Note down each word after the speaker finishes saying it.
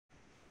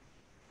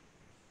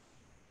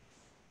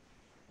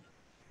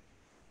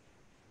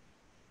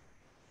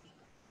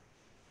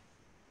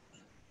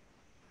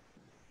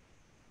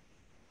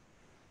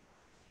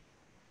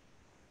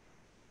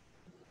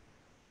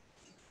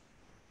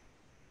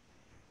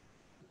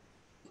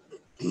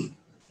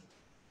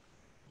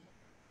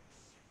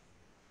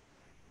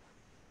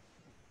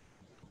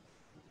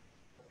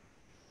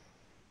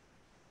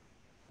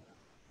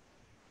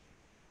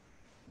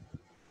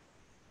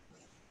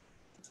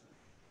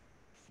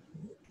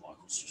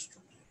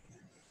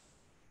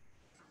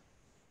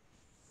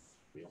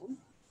We on?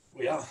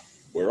 We are.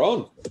 We're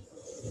on.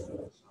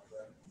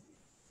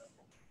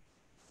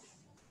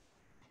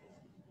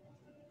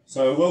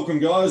 So welcome,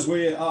 guys.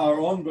 We are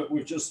on, but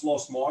we've just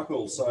lost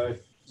Michael. So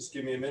just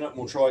give me a minute and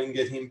we'll try and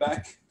get him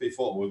back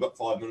before. We've got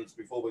 5 minutes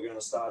before we're going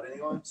to start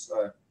anyway.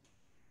 So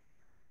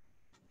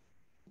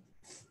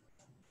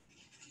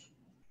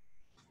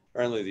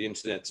Apparently the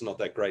internet's not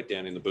that great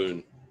down in the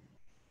boon.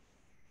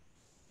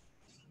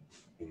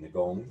 in the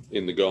gong.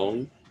 In the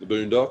gong, the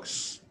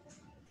boondocks.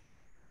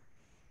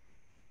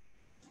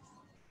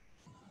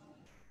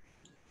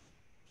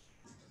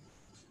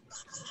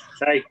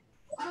 Hey,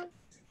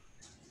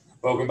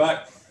 Welcome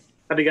back.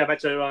 had to go back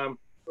to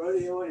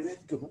Brody, how are you, man?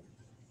 Good, man.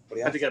 What do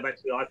you had to go back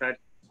to the iPad.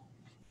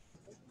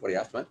 What do you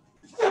have, mate?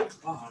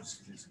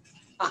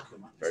 Oh,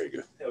 Very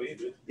good. how are you,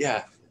 dude?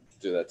 Yeah.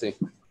 Do that thing.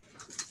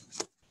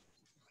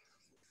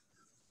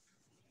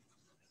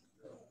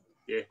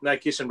 Yeah, no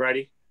kissing,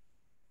 Brady.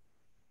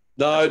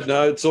 No,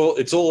 it's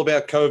all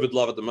about COVID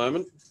love at the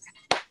moment.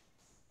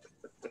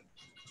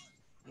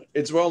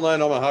 It's well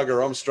known I'm a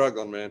hugger. I'm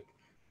struggling, man.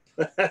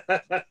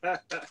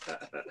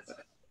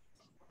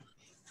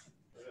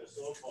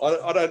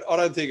 I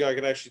don't think I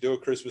can actually do a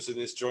Christmas in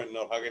this joint and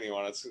not hug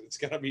anyone. It's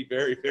going to be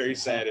very, very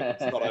sad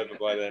if it's not over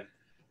by then.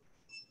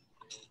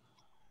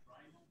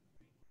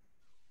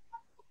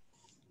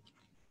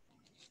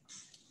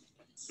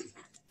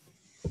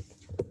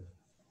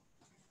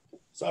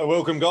 So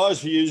welcome, guys,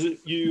 for you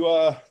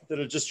that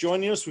are just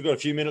joining us. We've got a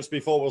few minutes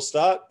before we'll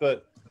start,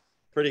 but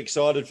pretty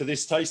excited for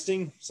this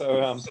tasting.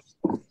 So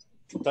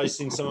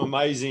tasting some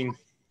amazing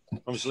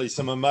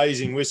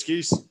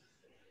whiskies.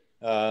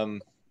 I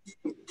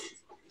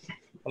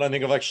don't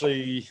think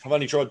I've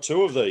only tried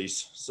 2 of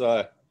these.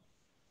 So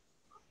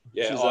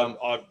Yeah,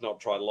 I've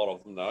not tried a lot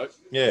of them, though.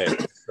 yeah.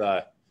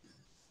 So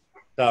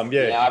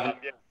Yeah,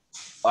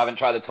 I haven't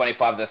tried the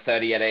 25 to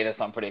 30 yet either,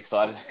 so I'm pretty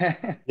excited.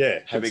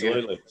 yeah, Should be good.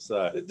 absolutely.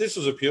 So This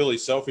was a purely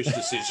selfish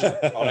decision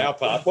on our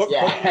part. What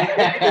Yeah.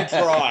 can we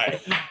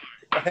try?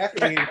 How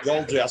can we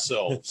indulge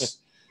ourselves?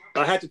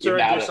 I had to You turn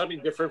nailed into it.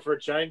 something different for a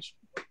change.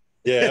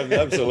 yeah,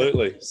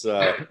 absolutely.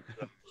 So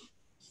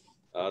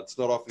It's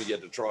not often you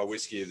get to try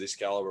whiskey of this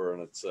caliber,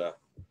 and it's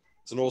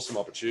an awesome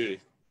opportunity.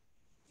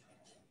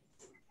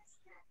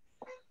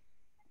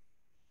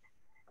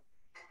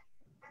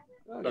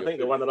 I think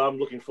the one that I'm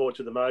looking forward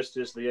to the most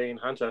is the Ian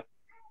Hunter.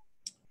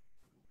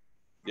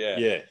 Yeah.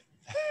 yeah.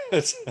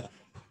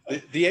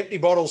 The empty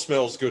bottle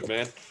smells good,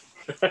 man.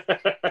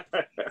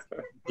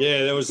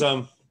 Yeah, there was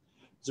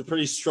it's a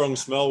pretty strong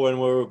smell when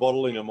we were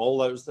bottling them all.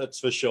 That's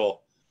for sure.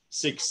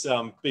 6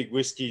 big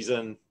whiskies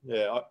and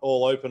yeah,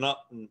 all open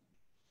up and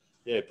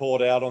yeah,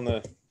 poured out on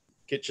the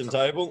kitchen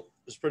table.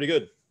 It was pretty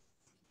good.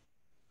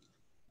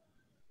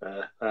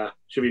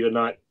 Should be a good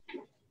night.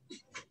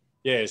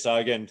 Yeah, so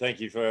again, thank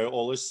you for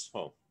all this.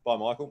 Oh, bye,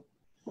 Michael.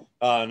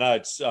 No,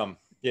 it's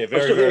yeah,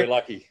 very, very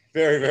lucky.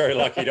 Very, very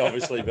lucky to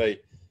obviously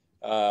be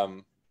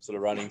sort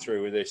of running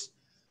through with this.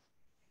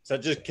 So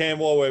just Cam,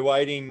 while we're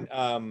waiting,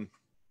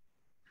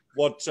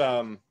 what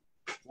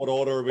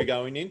order are we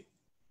going in?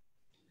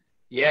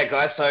 Yeah,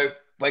 guys, so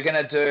we're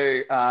going to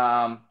do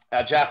our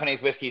Japanese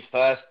whiskeys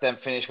first, then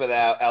finish with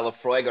our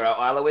Laphroaig or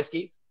our Islay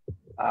whiskey.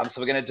 So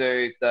we're going to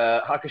do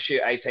the Hakushu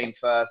 18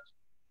 first,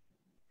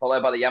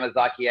 followed by the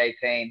Yamazaki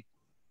 18,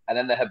 and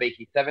then the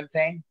Hibiki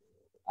 17.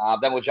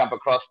 Then we'll jump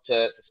across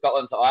to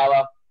Scotland, to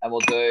Islay, and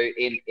we'll do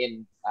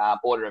in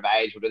order of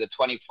age. We'll do the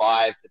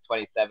 25 to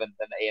 27, then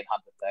the Ian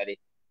Hunter 30.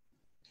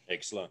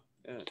 Excellent.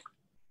 Yeah.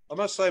 I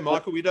must say,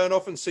 Michael, we don't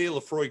often see a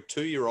Laphroaig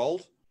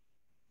 2-year-old.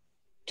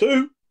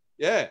 2?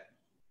 Yeah.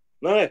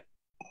 No,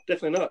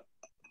 definitely not.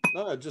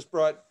 No, just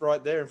right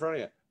there in front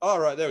of you. Oh,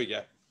 right, there we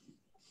go.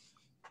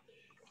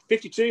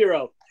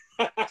 52-year-old.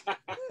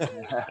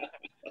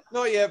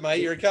 Not yet,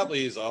 mate. You're a couple of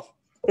years off.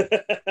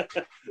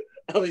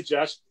 Only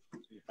just.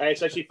 Hey,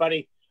 it's actually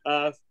funny.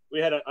 I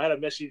had a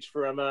message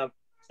from our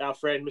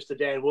friend, Mr.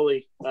 Dan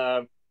Woolley,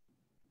 the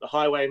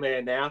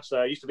highwayman now.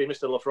 So it used to be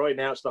Mr. Laphroaig,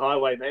 now it's the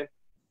highwayman.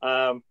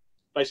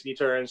 Basically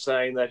turned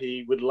saying that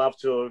he would love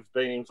to have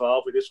been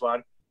involved with this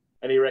one,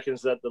 and he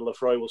reckons that the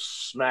Laphroaig will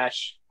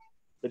smash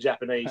the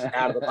Japanese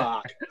out of the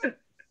park.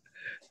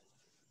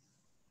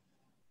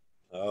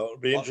 It'll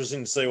be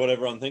interesting to see what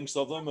everyone thinks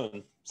of them,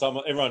 and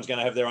everyone's going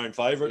to have their own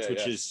favourites,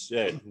 which is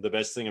the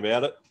best thing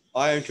about it.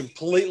 I am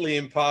completely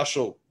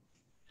impartial,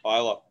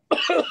 Isla.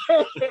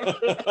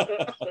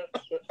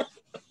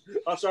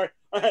 I'm sorry,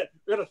 I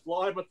got a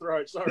fly in my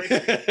throat. Sorry.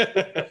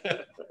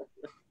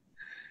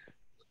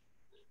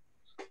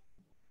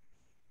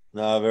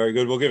 No, very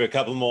good. We'll give it a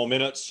couple more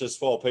minutes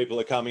just while people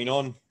are coming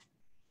on.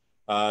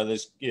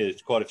 There's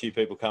quite a few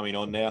people coming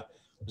on now.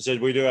 I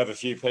said we do have a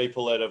few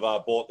people that have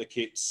bought the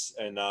kits,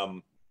 and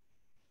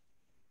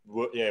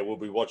we'll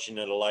be watching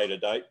at a later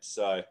date.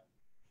 So,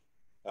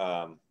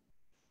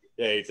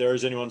 if there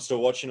is anyone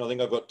still watching, I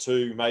think I've got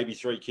 2, maybe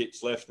 3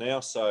 kits left now.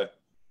 So,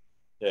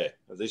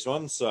 of this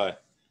one. So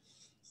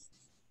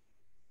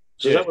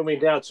Is that when we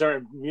now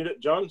turn mute it,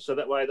 John? So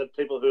that way the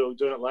people who are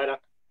doing it later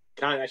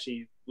can't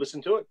actually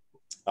listen to it?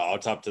 Oh,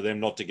 it's up to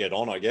them not to get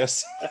on, I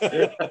guess.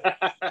 It's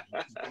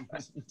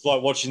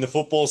like watching the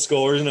football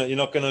score, isn't it? You're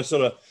not going to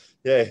sort of,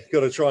 got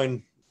to try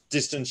and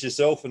distance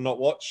yourself and not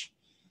watch.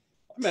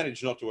 I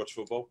manage not to watch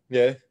football.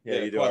 Yeah,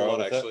 you do quite a all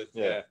right lot, with actually.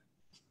 that?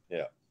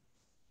 Yeah.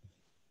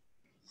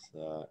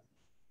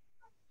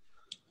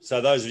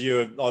 So those of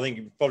you, I think,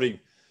 you've probably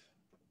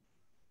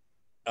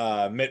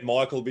met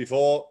Michael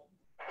before,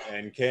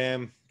 and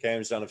Cam.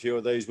 Cam's done a few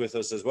of these with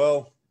us as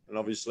well, and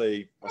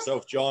obviously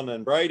myself, John,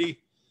 and Brady.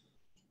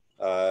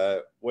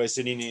 We're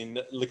sitting in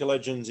Liquor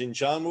Legends in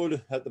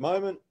Charnwood at the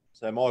moment.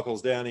 So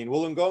Michael's down in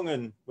Wollongong,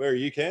 and where are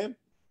you, Cam?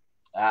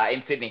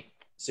 In Sydney.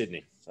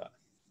 Sydney. So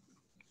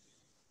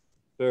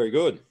very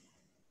good.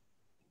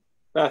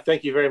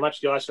 Thank you very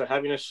much, guys, for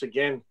having us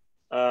again.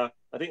 I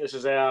think this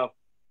is our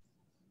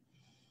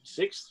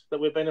 6th that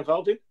we've been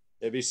involved in.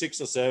 There'd be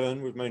 6 or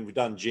 7. We've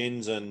done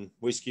gins and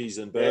whiskies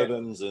and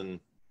bourbons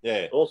and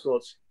all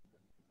sorts.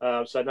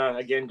 So no,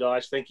 again,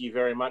 guys, thank you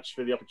very much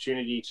for the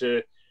opportunity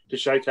to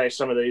showcase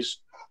some of these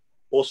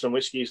awesome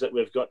whiskies that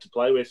we've got to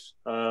play with,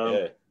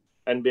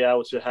 and be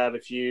able to have a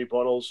few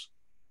bottles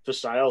for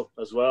sale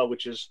as well,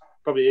 which is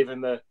probably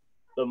even the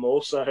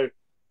more so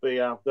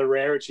the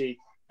rarity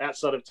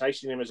outside of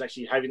tasting them is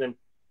actually having them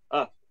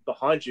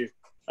behind you,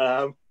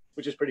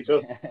 which is pretty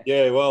cool.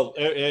 Yeah, well,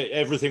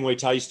 everything we're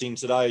tasting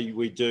today,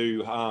 we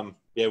do have.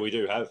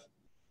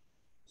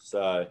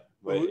 So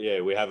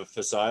we have it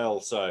for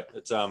sale. So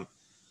it's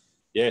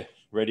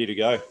ready to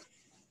go.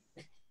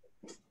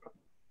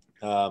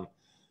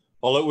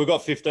 Well, look, we've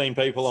got 15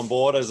 people on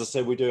board. As I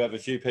said, we do have a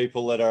few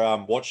people that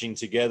are watching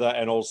together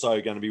and also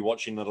going to be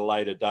watching at a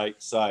later date.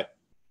 So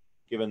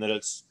given that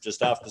it's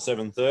just after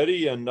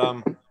 7:30 and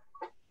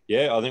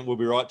I think we'll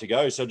be right to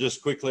go. So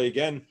just quickly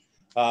again,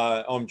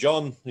 I'm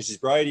John. This is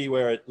Brady.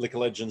 We're at Liquor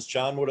Legends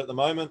Charnwood at the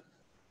moment.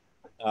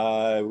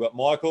 We've got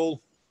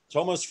Michael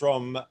Thomas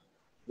from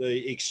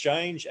the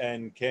Exchange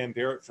and Cam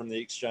Pirrett from the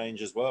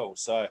Exchange as well.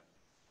 So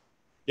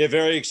yeah,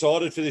 very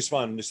excited for this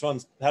one. This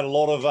one's had a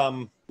lot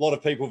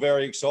of people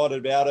very excited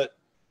about it.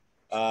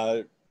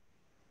 I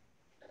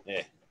don't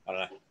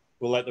know.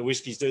 We'll let the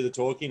whiskies do the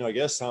talking, I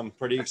guess. I'm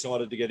pretty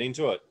excited to get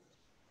into it.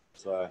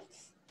 So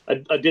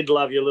I did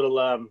love your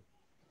little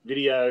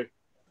video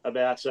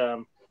about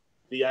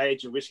the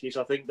age of whiskies.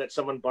 I think that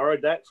someone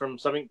borrowed that from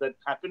something that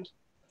happened.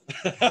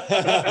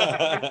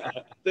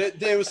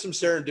 There was some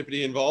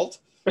serendipity involved.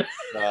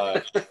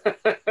 What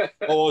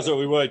was it?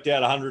 We worked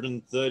out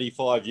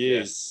 135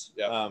 years.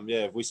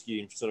 Of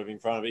whiskey sort of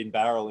in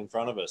barrel in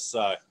front of us.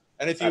 So,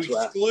 and if you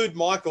exclude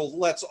Michael,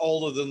 that's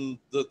older than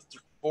the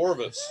 4 of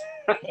us.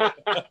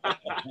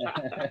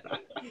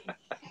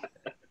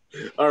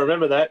 I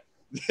remember that.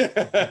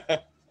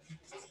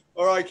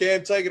 All right,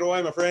 Cam, take it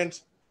away, my friend.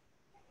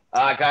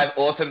 Guys,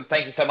 awesome.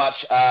 Thank you so much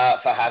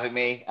for having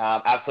me.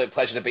 Absolute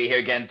pleasure to be here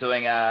again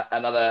doing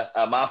another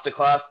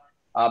masterclass.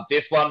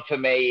 This one for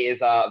me is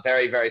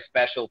very, very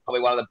special.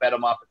 Probably one of the better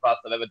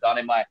masterclasses I've ever done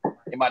in my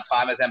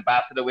time as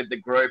ambassador with the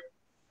group.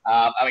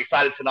 I'm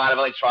excited tonight. I've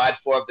only tried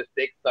 4 of the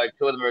 6, so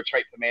 2 of them are a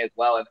treat for me as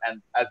well.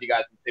 And as you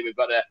guys can see, we've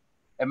got an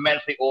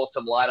immensely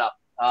awesome lineup.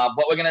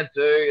 What we're going to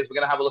do is we're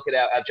going to have a look at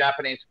our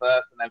Japanese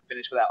first and then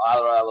finish with our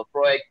Islay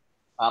Laphroaig.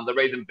 The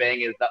reason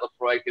being is that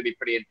Laphroaig is going to be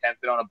pretty intense.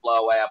 We don't want to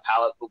blow away our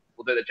palates.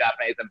 We'll do the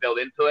Japanese and build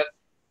into it.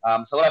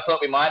 So what I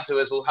thought we might do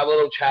is we'll have a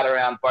little chat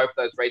around both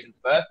those regions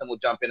first, and we'll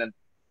jump in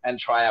and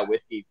try our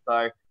whiskey.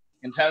 So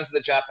in terms of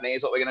the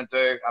Japanese, what we're going to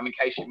do, in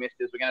case you missed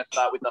this, we're going to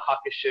start with the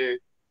Hakushu,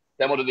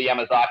 then we'll do the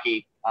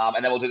Yamazaki,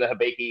 and then we'll do the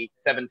Hibiki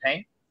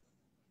 17.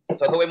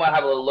 So I thought we might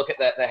have a little look at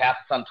the House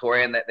of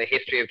Suntory and the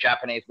history of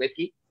Japanese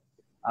whiskey.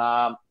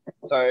 So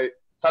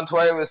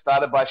Suntory was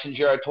started by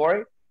Shinjiro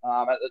Tori.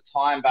 At the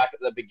time, back at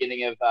the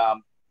beginning of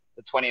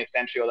the 20th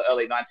century or the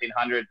early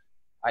 1900s,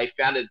 he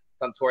founded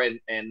Suntory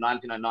in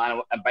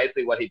 1909, and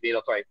basically what he did,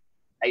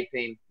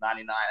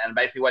 1899, and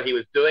basically what he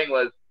was doing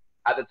was,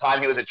 at the time,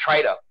 he was a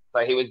trader.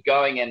 So he was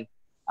going and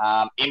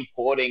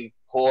importing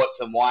ports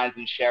and wines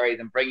and sherries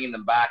and bringing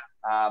them back,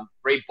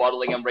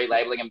 rebottling them,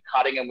 relabeling them,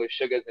 cutting them with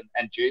sugars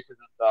and juices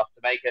and stuff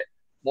to make it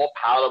more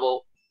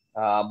palatable,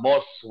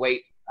 more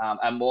sweet,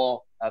 and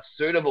more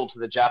suitable to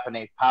the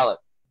Japanese palate.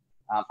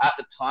 At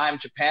the time,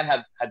 Japan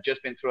had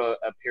just been through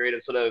a period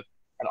of sort of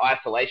an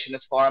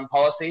isolationist foreign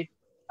policy.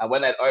 And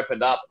when they'd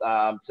opened up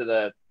to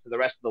the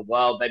rest of the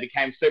world, they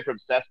became super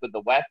obsessed with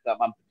the West,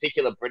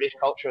 particular British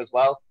culture as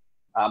well.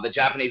 The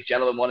Japanese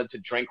gentlemen wanted to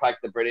drink like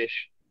the British,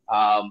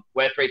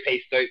 wear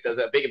 3-piece suits. There's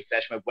a big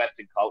obsession with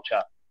Western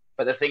culture.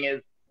 But the thing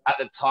is, at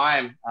the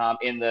time,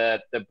 in the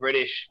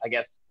British, I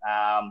guess,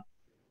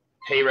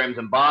 tea rooms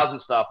and bars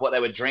and stuff, what they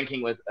were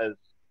drinking was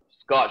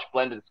Scotch,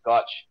 blended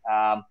Scotch.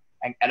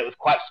 And it was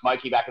quite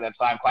smoky back at that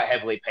time, quite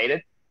heavily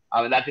peated.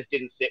 And that just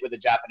didn't sit with the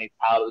Japanese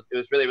palate. It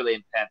was really, really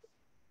intense.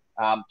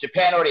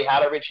 Japan already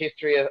had a rich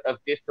history of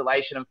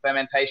distillation and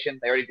fermentation.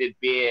 They already did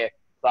beer,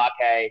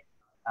 sake,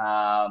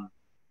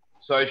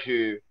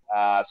 soju,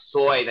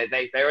 soy.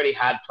 They already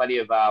had plenty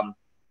of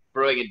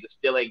brewing and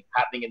distilling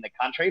happening in the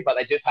country, but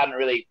they just hadn't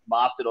really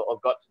mastered or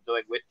got to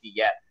doing whiskey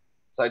yet.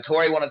 So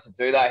Tori wanted to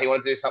do that. He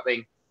wanted to do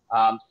something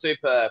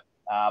super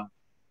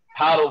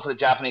palatable for the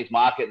Japanese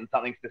market and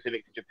something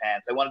specific to Japan.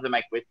 So he wanted to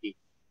make whiskey.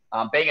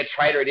 Being a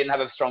trader, he didn't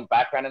have a strong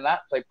background in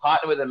that. So he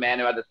partnered with a man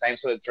who had the same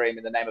sort of dream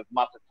in the name of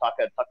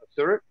Masataka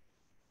Takasuru.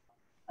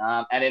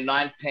 And in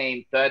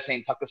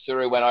 1913,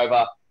 Takasuru went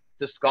over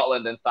to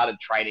Scotland and started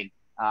trading.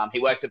 He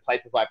worked at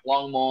places like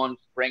Longmorn,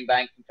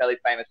 Springbank, some fairly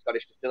famous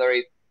Scottish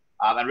distilleries,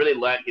 and really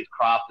learned his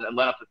craft and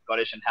learned off the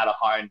Scottish and how to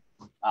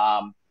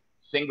hone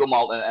single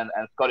malt and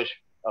Scottish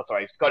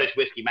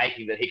whiskey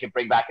making that he could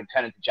bring back and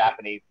turn into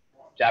Japanese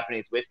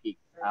whiskey.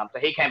 So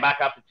he came back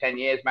after 10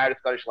 years, married a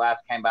Scottish lass,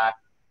 came back.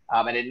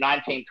 And in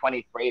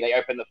 1923, they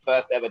opened the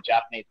first ever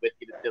Japanese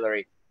whiskey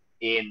distillery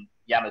in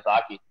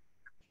Yamazaki.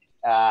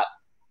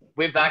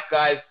 With that,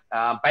 guys,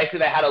 basically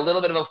they had a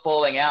little bit of a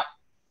falling out.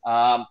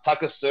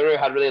 Takasuru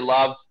had really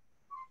loved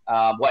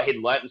what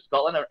he'd learnt in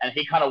Scotland, and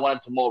he kind of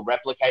wanted to more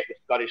replicate the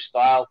Scottish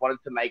style, wanted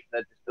to make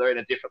the distillery in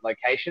a different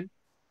location.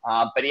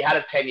 But he had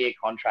a 10-year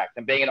contract,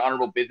 and being an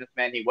honourable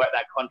businessman, he worked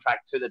that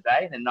contract to the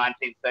day. And in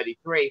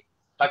 1933,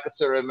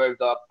 Takasuru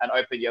moved up and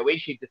opened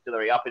Yoichi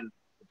Distillery up in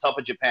the top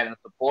of Japan in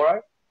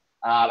Sapporo.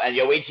 And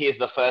Yoichi is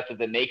the first of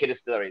the Nika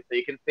distilleries. So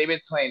you can see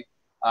between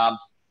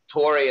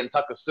Tori and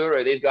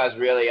Takasuru, these guys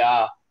really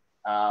are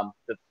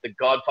the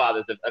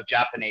godfathers of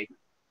Japanese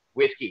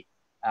whiskey.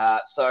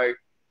 So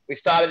we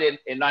started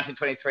in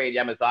 1923 in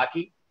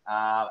Yamazaki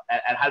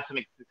and had some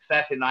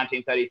success in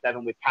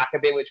 1937 with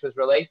Kakabin, which was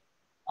released.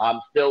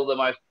 Still the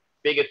most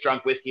biggest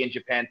drunk whiskey in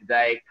Japan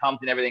today. Comes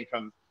in everything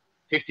from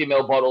 50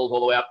 ml bottles all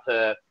the way up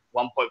to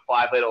 1.5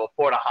 litre or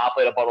 4.5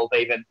 litre bottles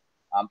even.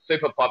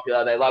 Super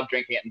popular. They love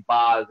drinking it in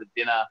bars, at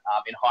dinner,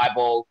 in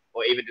highballs,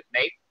 or even just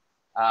neat.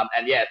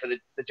 And yeah, so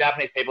the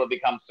Japanese people have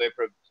become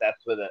super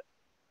obsessed with it.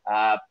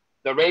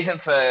 The reason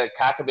for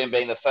Kakabin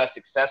being the first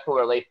successful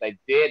release they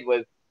did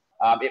was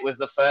it was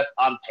the first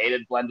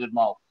unpeated blended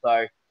malt.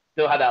 So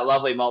still had that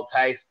lovely malt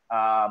taste,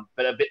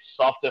 but a bit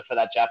softer for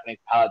that Japanese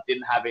palate.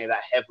 Didn't have any of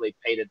that heavily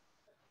peated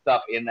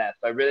stuff in there.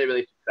 So really,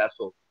 really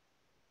successful.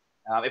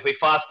 If we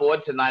fast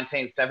forward to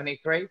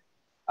 1973,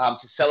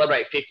 to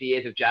celebrate 50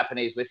 years of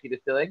Japanese whiskey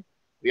distilling,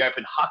 we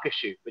opened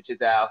Hakushu, which is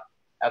our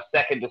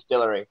second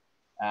distillery.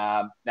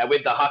 Now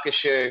with the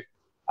Hakushu,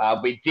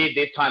 we did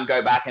this time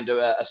go back and do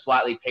a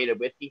slightly peated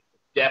whiskey.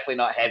 It's definitely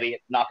not heavy.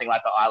 It's nothing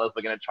like the Islas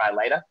we're going to try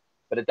later,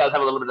 but it does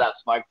have a little bit of that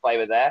smoke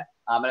flavor there.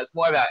 And it's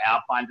more of our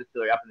alpine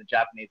distillery up in the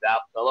Japanese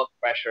Alps, so a lot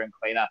fresher and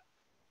cleaner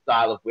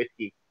style of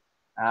whiskey.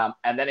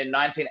 And then in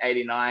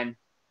 1989,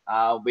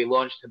 we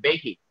launched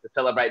Hibiki to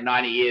celebrate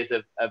 90 years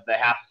of the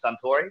House of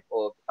Suntory,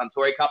 or the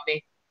Suntory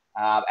Company.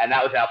 And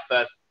that was our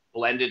first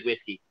blended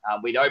whiskey.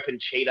 We'd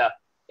opened Cheetah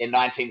in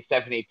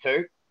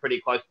 1972,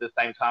 pretty close to the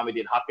same time we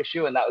did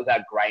Hakushu, and that was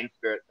our grain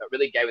spirit. So it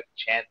really gave us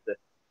a chance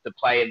to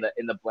play in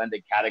the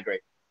blended category.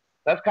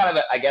 So that's kind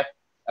of,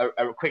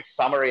 a quick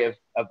summary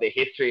of the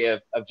history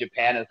of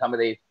Japan and some of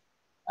these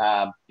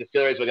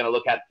distilleries we're going to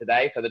look at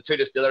today. So the two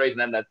distilleries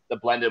and then the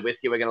blended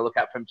whiskey we're going to look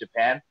at from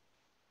Japan.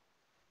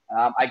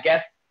 I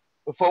guess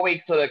before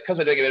we because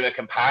we're doing a bit of a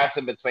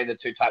comparison between the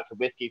two types of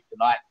whiskeys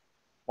tonight,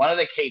 one of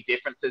the key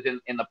differences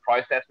in the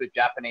process with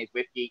Japanese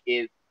whiskey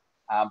is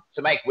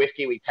to make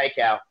whiskey, we take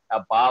our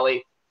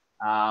barley,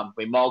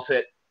 we malt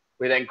it,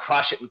 we then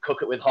crush it and cook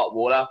it with hot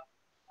water.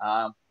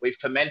 We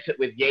ferment it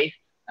with yeast,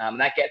 and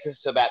that gets us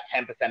to about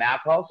 10%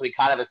 alcohol. So we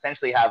kind of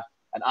essentially have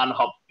an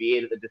unhopped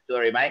beer that the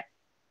distillery makes.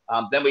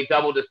 Then we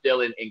double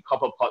distill in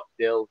copper pot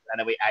stills, and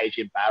then we age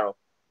in barrel.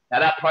 Now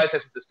that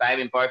process is the same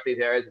in both these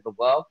areas of the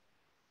world.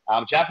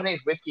 Japanese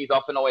whiskey is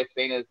often always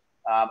seen as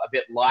a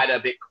bit lighter, a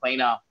bit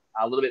cleaner,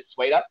 a little bit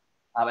sweeter.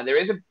 And there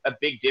is a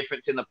big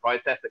difference in the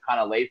process that kind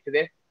of leads to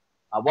this.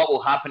 What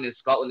will happen in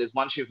Scotland is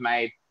once you've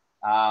made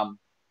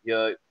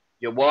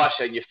your wash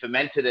and you've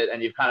fermented it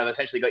and you've kind of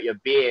essentially got your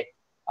beer,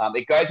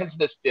 it goes into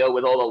the still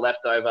with all the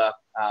leftover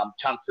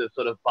chunks of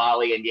sort of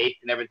barley and yeast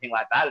and everything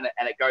like that, and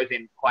it goes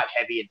in quite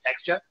heavy in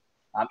texture.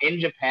 In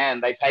Japan,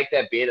 they take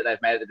their beer that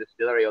they've made at the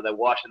distillery or their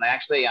wash, and they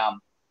actually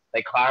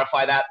they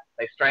clarify that,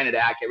 they strain it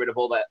out, get rid of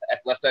all the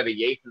leftover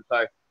yeast. And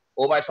so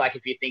almost like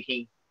if you're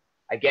thinking,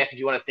 I guess if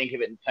you want to think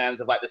of it in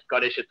terms of like the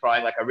Scottish are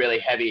throwing like a really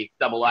heavy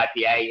double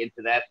IPA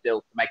into their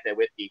stills to make their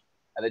whiskey,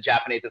 and the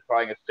Japanese are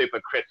throwing a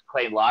super crisp,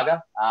 clean lager.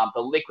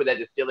 The liquid they're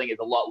distilling is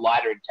a lot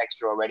lighter in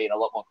texture already and a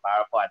lot more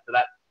clarified. So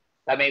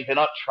that means they're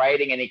not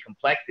trading any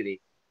complexity,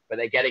 but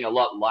they're getting a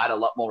lot lighter, a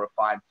lot more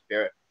refined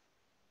spirit.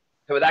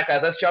 So with that,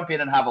 guys, let's jump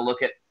in and have a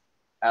look at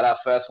our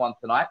first one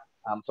tonight.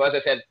 So as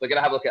I said, we're going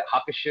to have a look at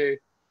Hakushu,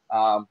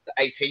 the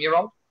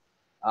 18-year-old.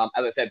 As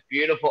I said,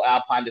 beautiful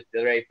alpine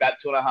distillery, about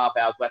 2.5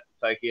 hours west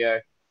of Tokyo,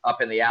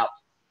 up in the Alps.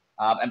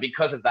 And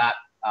because of that,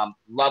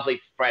 lovely,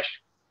 fresh,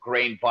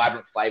 green,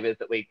 vibrant flavors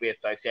that we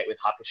associate with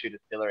Hakushu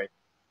distillery.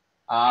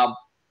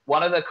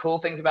 One of the cool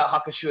things about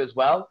Hakushu as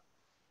well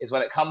is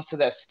when it comes to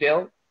their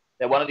still,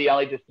 they're one of the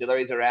only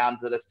distilleries around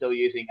that are still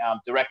using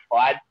direct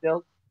fired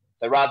stills.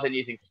 So rather than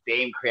using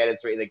steam created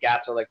through either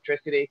gas or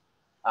electricity,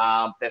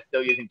 they're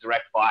still using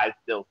direct fired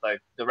still. So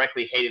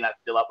directly heating that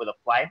still up with a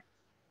flame.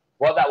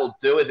 What that will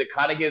do is it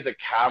kind of gives a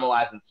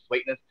caramelizing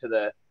sweetness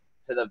to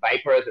to the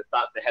vapor as it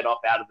starts to head off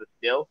out of the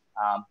still.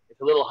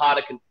 It's a little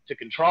harder to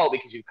control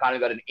because you've kind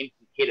of got an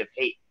instant hit of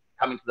heat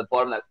coming to the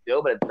bottom of that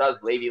still, but it does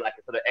leave you like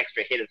a sort of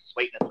extra hit of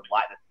sweetness and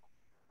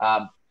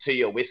lightness to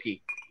your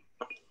whiskey.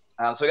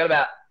 So we've got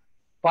about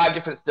 5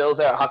 different stills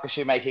there at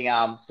Hakushu, making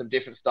some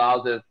different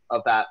styles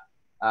of that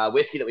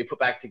whiskey that we put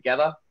back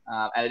together.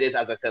 And it is,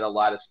 as I said, a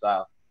lighter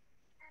style.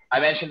 I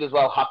mentioned as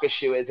well,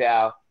 Hakushu is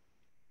our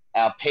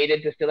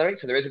peated distillery,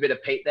 so there is a bit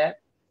of peat there.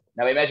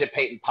 Now, we measure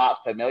peat in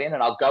parts per million,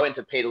 and I'll go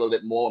into peat a little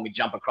bit more when we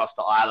jump across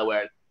to Islay,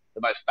 where it's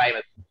the most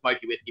famous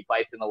smoky whiskey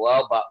place in the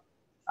world. But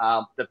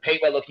the peat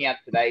we're looking at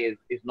today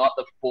is not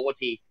the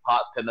 40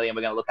 parts per million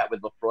we're going to look at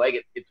with Laphroaig.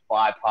 It's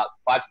 5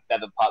 to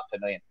 7 parts per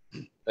million.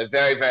 So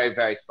very, very,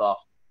 very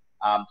soft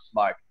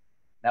smoke.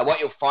 Now, what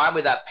you'll find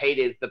with that peat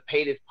is the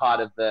peat is part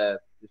of the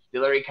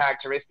distillery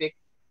characteristic.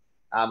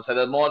 So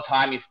the more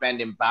time you spend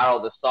in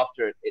barrel, the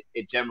softer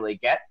it generally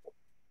gets.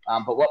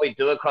 But what we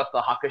do across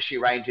the Hakushu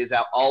range is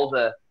our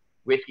older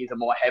whiskies are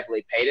more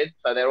heavily peated.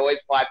 So they're always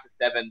 5 to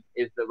 7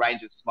 is the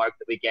range of smoke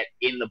that we get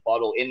in the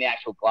bottle, in the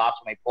actual glass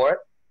when we pour it.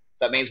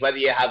 So it means whether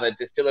you have a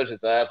Distiller's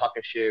Reserve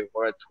Hakushu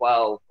or a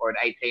 12 or an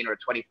 18 or a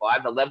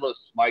 25, the level of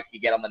smoke you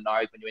get on the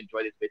nose when you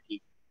enjoy this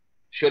whiskey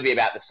should be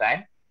about the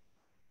same.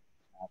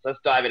 So let's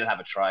dive in and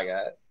have a try,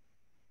 guys.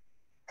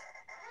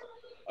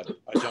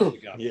 I jumped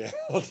the gun. Yeah.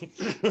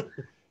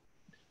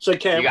 So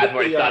Cam, You guys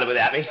already started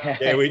without me.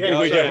 Yeah, we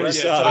definitely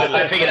started.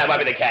 I figured that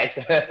might be the case.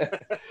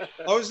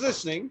 I was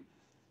listening.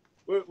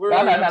 we're No,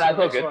 on it's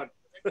all to good.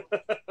 the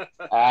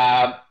next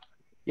one.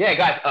 Yeah,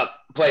 guys,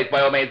 please,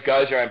 by all means,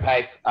 go at your own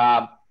pace.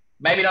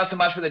 Maybe not so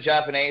much for the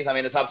Japanese. I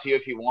mean, it's up to you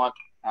if you want.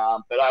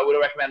 But I would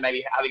recommend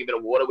maybe having a bit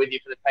of water with you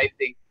for the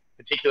tasting,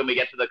 particularly when we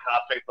get to the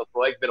cast strength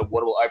Laphroaig. A bit of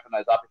water will open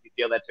those up if you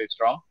feel they're too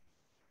strong.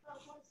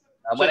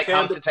 When it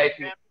comes to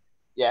tasting,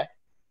 yeah.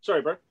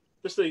 Sorry, bro.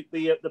 Just the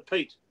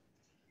peat.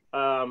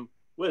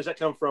 Where does that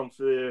come from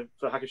for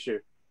Hakushu?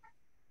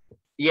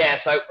 Yeah,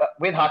 so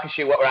with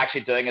Hakushu, what we're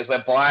actually doing is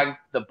we're buying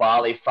the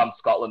barley from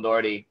Scotland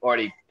already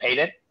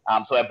peated.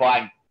 So we're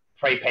buying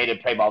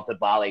pre-peated, pre-malted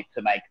barley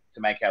to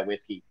make our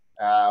whiskey.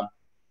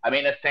 I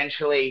mean,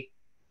 essentially,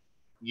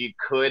 you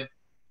could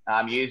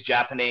use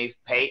Japanese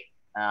peat,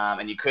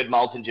 and you could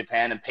malt in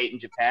Japan and peat in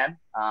Japan.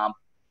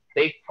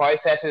 These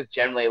processes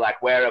generally,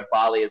 like where a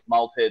barley is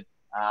malted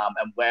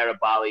and where a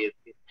barley is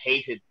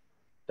peated,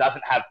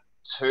 doesn't have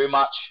too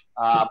much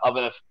of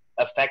an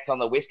effect on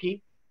the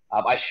whiskey.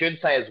 I should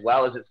say as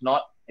well as it's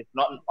not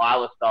an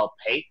Islay style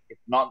peat.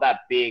 It's not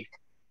that big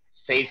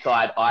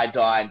seaside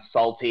iodine,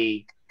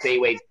 salty,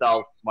 seaweed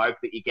style smoke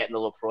that you get in the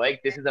Laphroaig.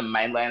 This is a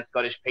mainland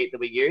Scottish peat that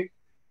we use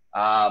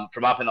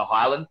from up in the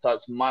Highlands. So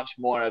it's much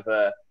more of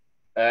a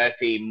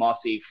earthy,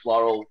 mossy,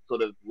 floral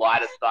sort of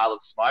lighter style of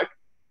smoke.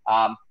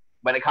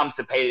 When it comes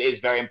to peat, it is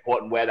very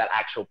important where that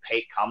actual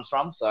peat comes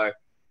from. So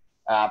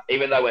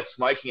even though we're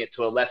smoking it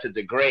to a lesser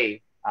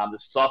degree, the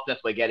softness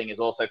we're getting is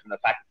also from the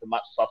fact it's a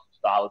much softer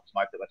style of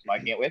smoke that we're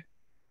smoking it with.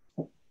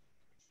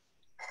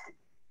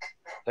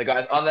 So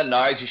guys, on the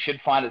nose, you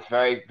should find it's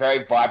very,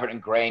 very vibrant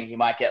and green. You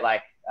might get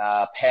like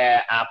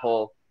pear,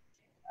 apple,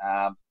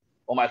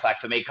 almost like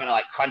for me, kind of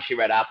like crunchy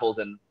red apples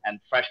and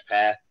fresh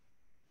pear.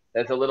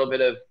 There's a little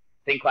bit of,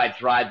 think like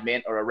dried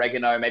mint or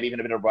oregano, maybe even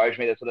a bit of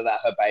rosemary. There's sort of that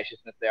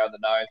herbaceousness there on the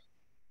nose.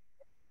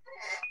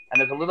 And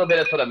there's a little bit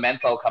of sort of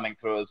menthol coming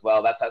through as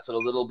well. That's that sort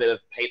of little bit of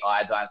peat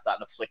iodine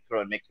starting to flick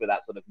through and mix with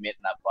that sort of mint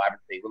and that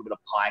vibrancy. A little bit of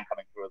pine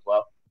coming through as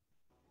well.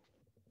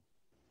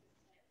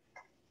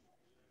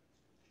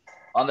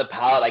 On the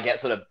palate, I get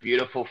sort of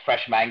beautiful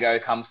fresh mango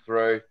comes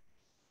through.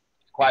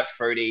 It's quite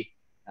fruity.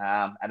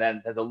 And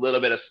then there's a little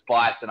bit of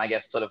spice and I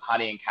guess sort of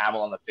honey and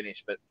caramel on the finish,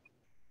 but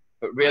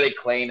really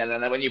clean. And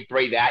then when you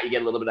breathe out, you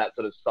get a little bit of that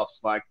sort of soft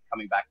smoke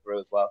coming back through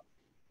as well.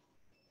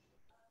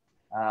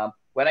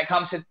 When it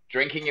comes to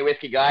drinking your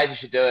whiskey, guys, you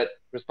should do it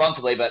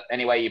responsibly, but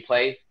any way you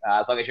please.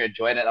 As long as you're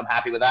enjoying it, I'm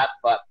happy with that.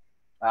 But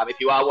if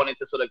you are wanting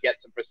to sort of get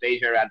some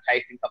procedure around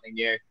tasting something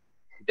new,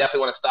 you definitely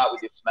want to start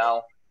with your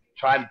smell.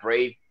 Try and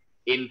breathe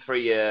in through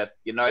your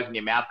nose and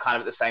your mouth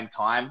kind of at the same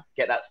time.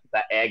 Get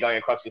that air going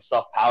across your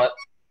soft palate.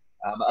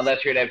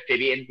 Unless you're an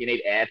amphibian, you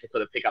need air to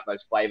sort of pick up those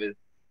flavors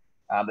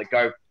that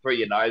go through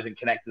your nose and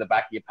connect to the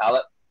back of your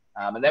palate.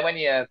 And then when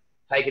you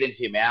take it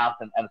into your mouth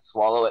and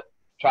swallow it,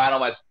 try and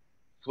almost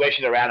swish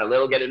it around a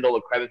little, get into all the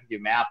crevices of your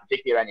mouth,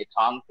 particularly around your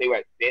tongue, see where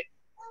it sits.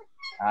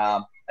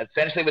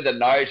 Essentially with the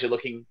nose, you're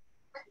looking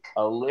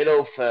a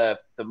little for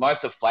the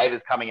most of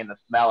flavors coming in the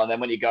smell. And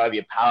then when you go over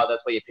your palate,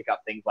 that's where you pick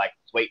up things like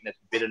sweetness,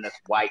 bitterness,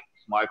 weight,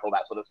 smoke, all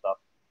that sort of stuff.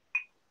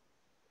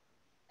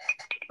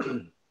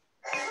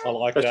 I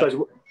like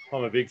that.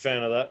 I'm a big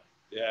fan of that.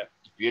 Yeah.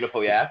 It's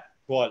beautiful, yeah?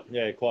 Quite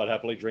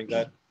happily drink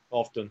that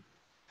often.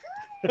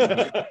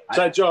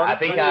 So, John, I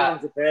think,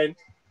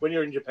 when you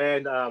were in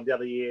Japan the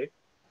other year,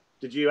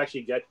 did you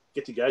actually get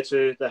to go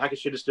to the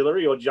Hakushu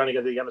distillery or did you only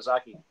go to the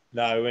Yamazaki?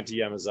 No, we went to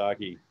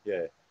Yamazaki,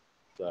 yeah.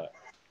 So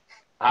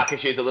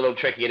Hakushu's a little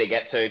trickier to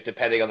get to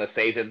depending on the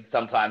season.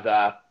 Sometimes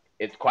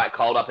it's quite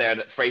cold up there and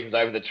it freezes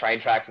over the train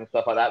tracks and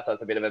stuff like that, so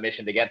it's a bit of a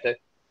mission to get to.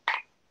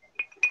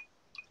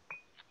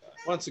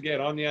 once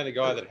again, I'm the only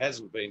guy that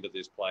hasn't been to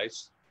this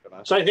place.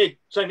 Same here.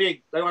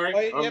 Don't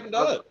worry. Oh, you haven't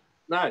done it?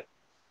 No,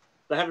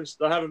 they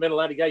haven't been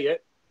allowed to go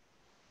yet.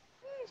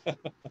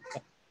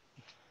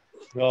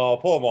 Oh,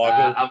 poor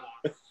Michael.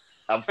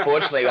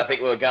 Unfortunately, I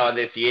think we were going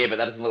this year, but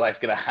that doesn't look like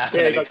it's going to happen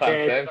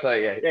anytime soon. So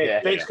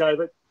yeah. Thanks,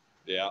 COVID.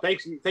 Yeah.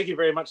 Thank you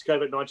very much,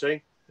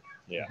 COVID-19.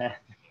 Yeah.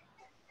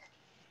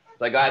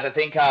 So guys, I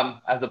think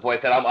as the boy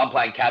said, I'm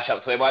playing catch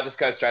up, so we might just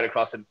go straight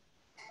across and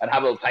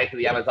have a little taste of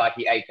the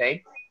Yamazaki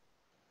 18.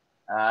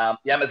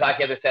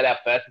 Yamazaki, as I said, our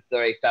first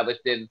distillery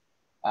established in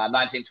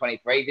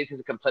 1923. This is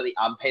a completely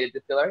unpeated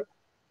distillery.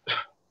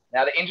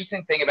 Now, the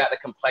interesting thing about the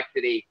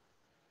complexity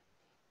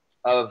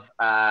of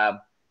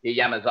the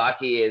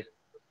Yamazaki is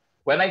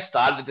when they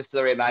started the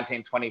distillery in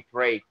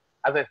 1923,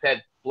 as I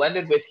said,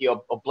 blended whiskey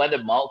or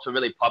blended malts were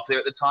really popular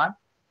at the time.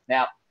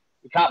 Now,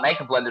 you can't make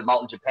a blended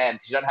malt in Japan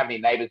because you don't have any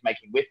neighbours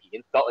making whiskey.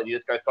 In Scotland, you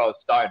just go throw a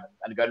stone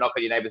and go knock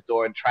on your neighbour's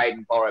door and trade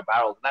and borrow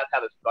barrels. And that's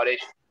how the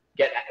Scottish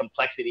get that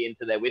complexity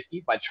into their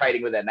whiskey, by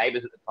trading with their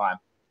neighbours at the time.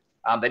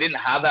 They didn't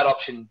have that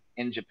option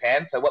in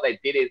Japan. So what they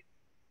did is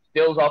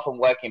stills often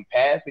work in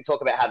pairs. We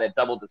talk about how they're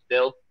double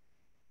distilled.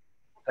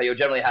 So you'll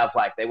generally have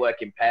they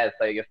work in pairs.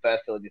 So your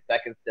first still and your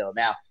second still.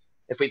 Now,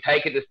 if we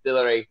take a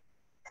distillery,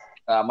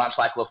 much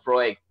like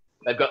Laphroaig,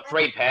 they've got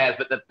 3 pairs,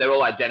 but they're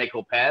all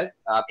identical pairs.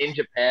 In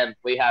Japan,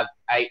 we have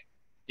 8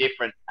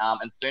 different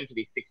and soon to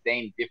be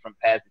 16 different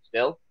pairs of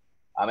stills.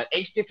 And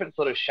each different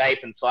sort of shape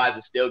and size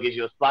of still gives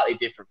you a slightly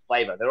different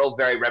flavor. They're all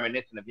very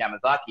reminiscent of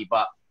Yamazaki,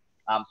 but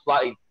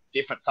slightly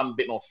different. Some a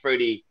bit more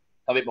fruity,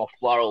 some a bit more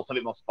floral, some a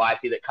bit more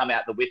spicy that come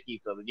out the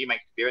whiskey, so the new make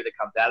spirit that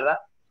comes out of that.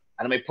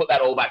 And then we put that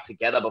all back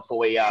together before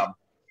we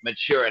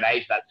mature and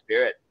age that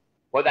spirit.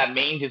 What that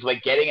means is we're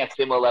getting a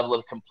similar level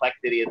of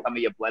complexity as some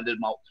of your blended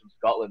malts from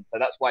Scotland. So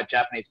that's why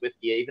Japanese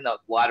whiskey, even though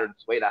it's lighter and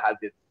sweeter, has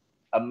this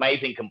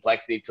amazing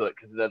complexity to it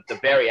because of the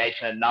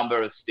variation and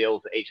number of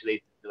stills that each of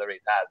these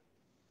distilleries has.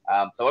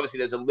 So obviously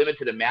there's a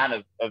limited amount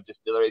of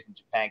distilleries in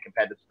Japan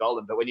compared to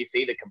Scotland, but when you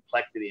see the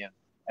complexity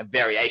and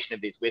variation of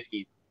these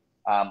whiskies,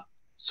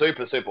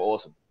 super, super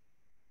awesome.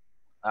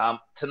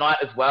 Tonight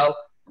as well,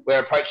 we're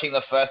approaching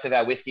the first of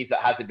our whiskies that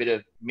has a bit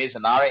of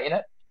Mizunara in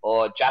it,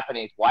 or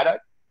Japanese white oak.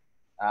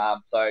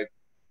 So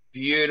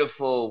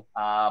beautiful,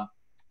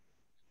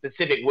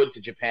 specific wood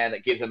to Japan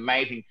that gives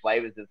amazing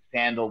flavors of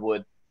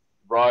sandalwood,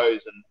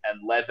 rose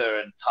and leather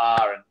and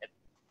tar, and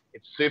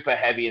it's super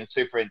heavy and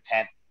super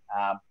intense.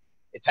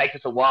 It takes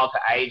us a while to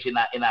age in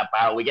that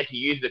barrel. We get to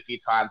use it a few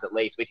times at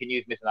least. We can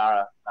use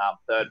Mizunara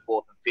 3rd,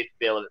 4th, and 5th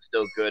fill, and it's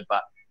still good,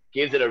 but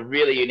gives it a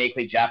really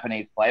uniquely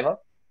Japanese flavor.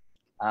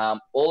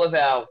 All of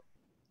our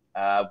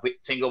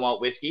single malt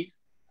whiskeys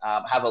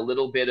have a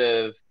little bit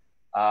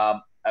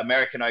of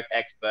American Oak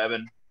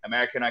ex-bourbon,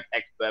 American Oak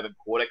ex-bourbon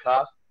quarter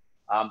cask,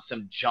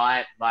 some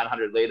giant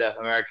 900-litre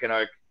American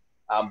Oak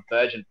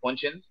virgin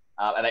puncheons,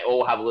 and they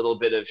all have a little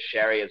bit of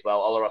sherry as well,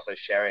 Oloroso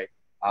sherry,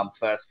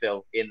 first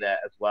fill in there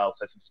as well,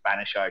 so some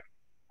Spanish oak.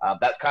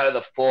 That's kind of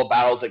the 4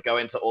 barrels that go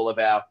into all of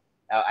our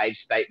age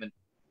statement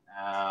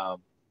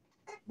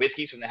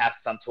whiskeys from the House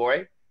of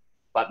Suntory.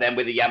 But then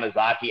with the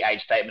Yamazaki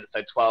age statement,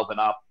 so 12 and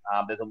up,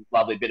 there's a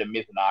lovely bit of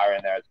Mizunara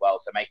in there as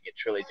well, so making it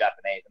truly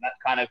Japanese. And that's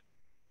kind of,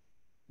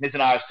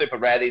 Mizunara is super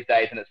rare these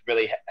days, and it's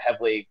really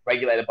heavily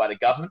regulated by the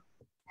government,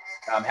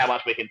 how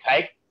much we can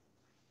take.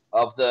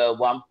 Of the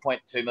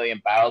 1.2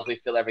 million barrels we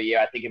fill every year,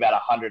 I think about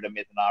 100 of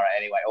Mizunara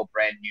anyway, or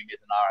brand new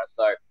Mizunara.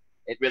 So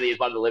it really is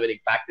one of the limiting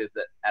factors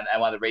and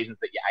one of the reasons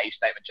that your age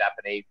statement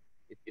Japanese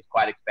is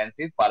quite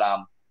expensive. But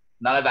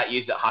none of that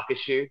used at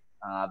Hakushu.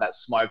 That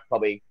smoke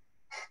probably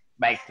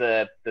makes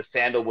the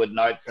sandalwood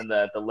notes and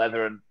the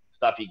leather and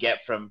stuff you get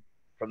from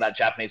that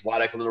Japanese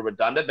white oak a little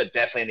redundant, but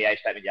definitely in the age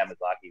statement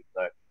Yamazaki.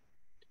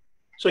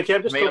 So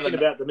Cam, just talking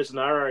about the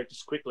Mizunara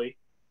just quickly.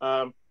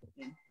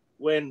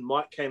 When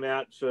Mike came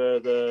out for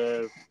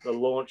the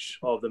launch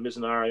of the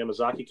Mizunara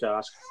Yamazaki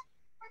cask,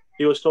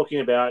 he was talking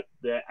about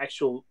the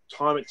actual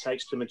time it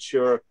takes to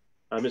mature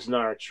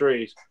Mizunara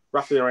trees,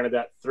 roughly around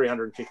about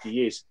 350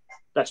 years.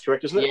 That's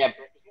correct, isn't it?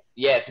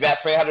 Yeah, it's about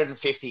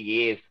 350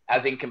 years,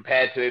 as in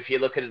compared to if you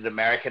look at an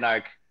American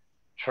oak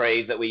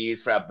trees that we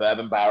use for our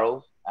bourbon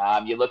barrels,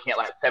 you're looking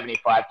at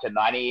 75 to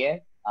 90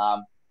 years.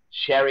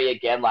 Sherry,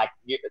 again,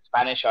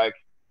 Spanish oak,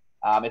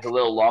 is a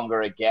little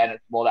longer again.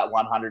 It's more that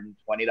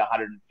 120 to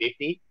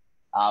 150.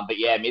 But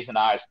yeah,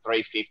 Mizunara is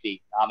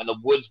 350. And the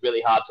wood's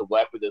really hard to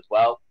work with as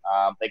well.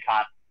 They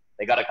got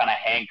to kind of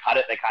hand cut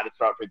it. They can't just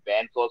throw it through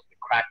bandsaws. It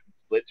cracks and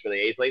splits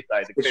really easily.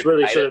 So it's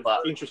really sort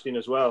of interesting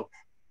as well.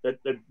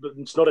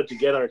 It's knotted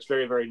together. It's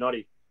very, very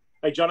knotty.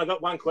 Hey, John, I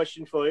got one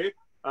question for you.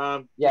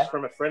 Just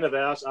from a friend of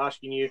ours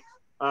asking you,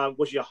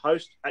 was your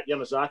host at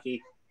Yamazaki,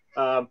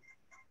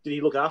 did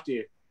he look after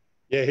you?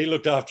 Yeah, he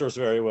looked after us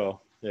very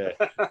well. Yeah,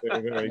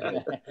 very, very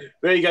good.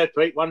 There you go,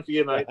 Pete. One for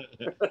you, mate.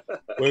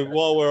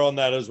 While we're on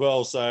that as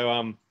well,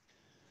 so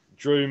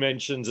Drew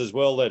mentions as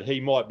well that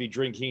he might be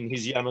drinking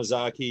his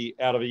Yamazaki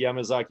out of a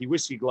Yamazaki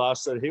whiskey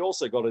glass that he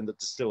also got in the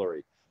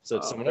distillery. So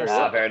it's someone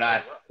else. Very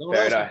nice.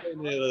 Very nice.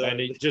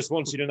 And he just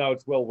wants you to know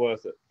it's well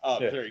worth it. Oh,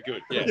 yeah. Very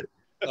good. Yeah,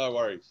 no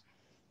worries.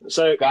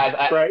 So, Guys,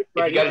 Brady,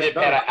 if you go to that's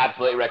Japan, done. I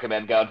absolutely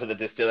recommend going to the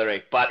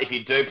distillery. But if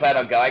you do plan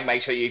on going,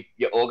 make sure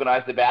you're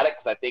organised about it,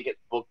 because I think it's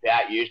booked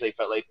out usually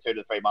for at least 2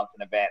 to 3 months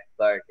in advance.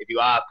 So if you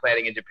are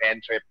planning a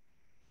Japan trip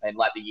in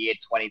like the year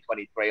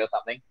 2023 or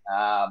something,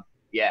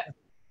 yeah.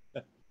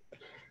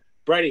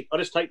 Brady, I'll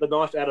just take the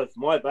knife out of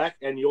my back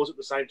and yours at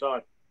the same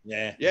time.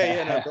 Yeah.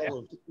 Yeah, no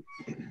problem.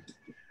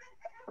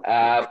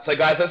 So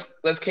guys,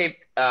 let's keep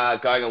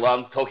going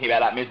along, talking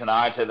about that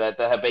Mizunara to the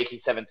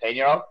Hibiki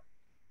 17-year-old.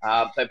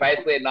 So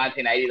basically in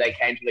 1980, they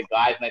came to the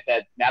guys and they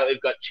said, now that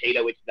we've got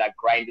Cheetah, which is our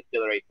grain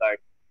distillery, so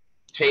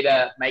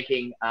Cheetah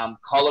making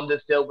column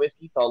distilled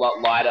whiskey, so a lot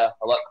lighter,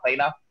 a lot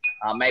cleaner,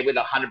 made with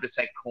 100%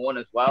 corn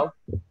as well.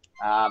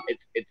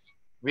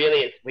 We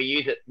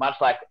use it much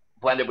like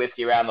blended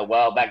whiskey around the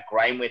world. That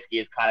grain whiskey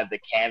is kind of the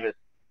canvas,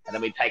 and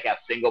then we take our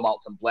single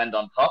malts and blend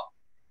on top.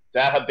 So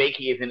our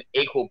Hibiki is an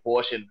equal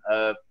portion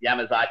of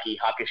Yamazaki,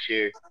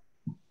 Hakushu,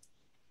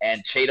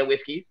 and Cheetah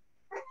whiskeys.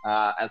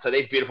 And so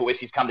these beautiful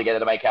whiskeys come together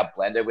to make our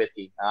blended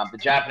whiskey. The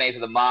Japanese are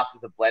the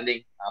masters of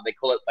blending. They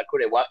call it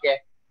sakure wake.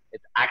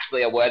 It's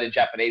actually a word in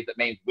Japanese that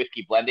means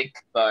whiskey blending.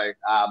 So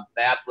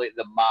they're absolutely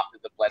the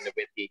masters of blended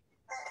whiskey.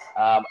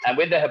 And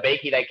with the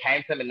Hibiki, they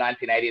came to them in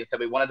 1980 and said,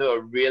 we want to do a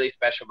really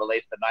special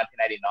release for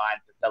 1989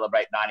 to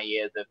celebrate 90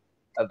 years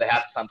of the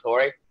House of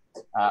Suntory.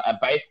 And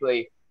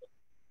basically,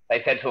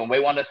 they said to them, we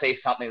want to see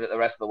something that the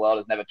rest of the world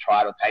has never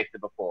tried or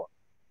tasted before.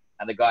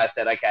 And the guy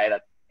said, okay,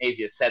 that's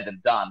easier said than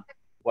done.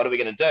 What are we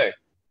going to do?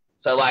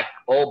 So like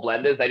all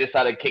blenders, they just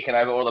started kicking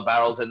over all the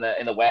barrels in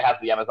the warehouse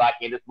of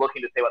Yamazaki and just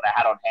looking to see what they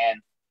had on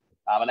hand.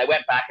 And they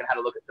went back and had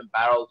a look at some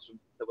barrels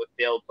that were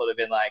filled sort of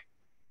in like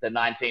the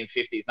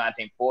 1950s,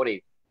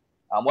 1940s.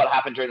 What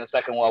happened during the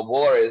Second World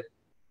War is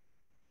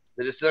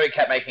the distillery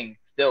kept making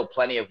still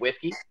plenty of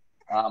whiskey.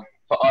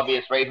 For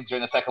obvious reasons,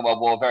 during the Second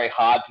World War, very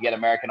hard to get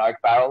American oak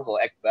barrels or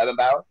ex-bourbon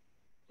barrels.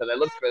 So they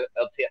looked for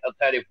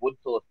alternative wood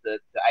source to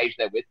age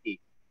their whiskey.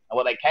 And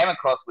what they came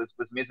across was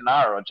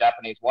Mizunara, or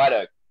Japanese white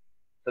oak.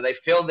 So they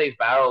filled these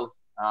barrels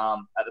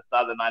at the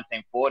start of the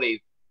 1940s.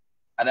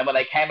 And then when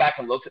they came back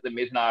and looked at the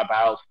Mizunara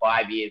barrels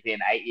 5 years in,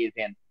 8 years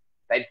in,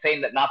 they'd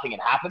seen that nothing had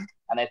happened.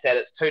 And they said,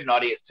 it's too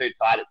knotty, it's too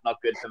tight, it's not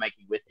good for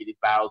making whiskey. These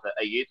barrels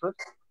are useless.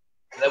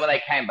 So then when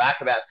they came back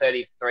about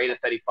 33 to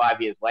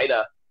 35 years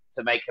later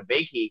to make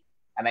Hibiki,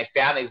 and they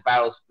found these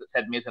barrels that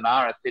said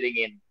Mizunara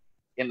sitting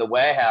in the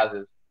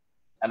warehouses,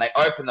 and they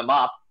opened them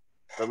up,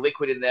 the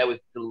liquid in there was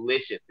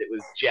delicious. It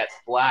was jet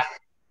black.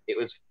 It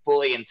was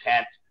fully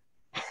intense,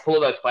 full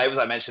of those flavors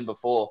I mentioned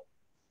before.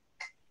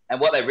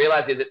 And what they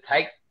realized is it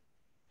takes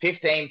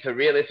 15 to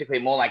realistically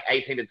more like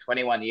 18 to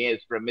 21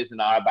 years for a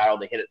Mizunara barrel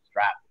to hit its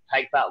strap. It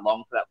takes that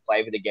long for that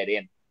flavor to get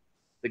in.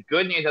 The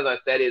good news, as I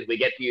said, is we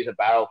get to use a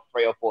barrel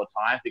 3 or 4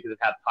 times because of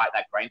how tight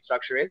that grain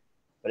structure is.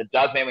 But it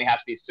does mean we have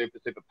to be super,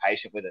 super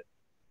patient with it.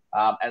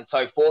 And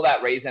so for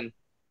that reason,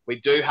 we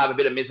do have a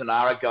bit of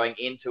Mizunara going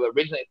into,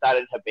 originally it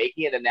started in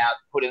Hibiki and then now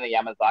it's put in the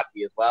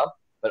Yamazaki as well,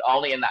 but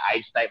only in the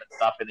age statement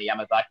stuff in the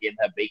Yamazaki and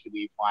Hibiki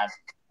where you find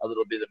a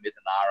little bit of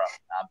Mizunara,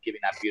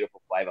 giving that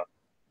beautiful flavor.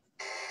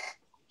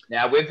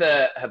 Now with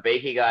the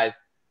Hibiki, guys,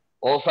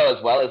 also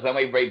as well as when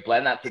we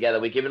reblend that together,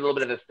 we give it a little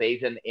bit of a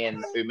season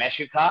in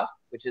umeshu cask,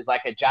 which is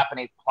like a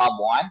Japanese plum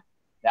wine.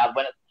 Now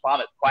when it's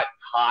plum, it's quite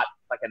tart.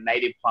 It's like a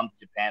native plum to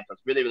Japan, so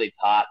it's really, really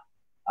tart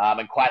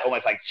and quite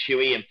almost like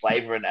chewy in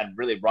flavor and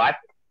really ripe.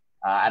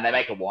 And they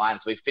make a wine,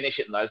 so we finish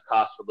it in those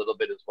casks a little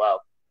bit as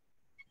well.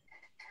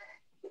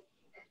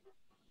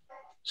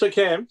 So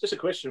Cam, just a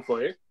question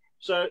for you.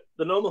 So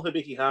the normal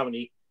Hibiki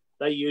Harmony,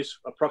 they use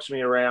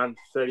approximately around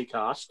 30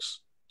 casks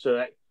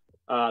to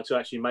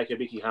actually make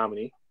Hibiki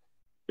Harmony.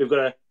 We've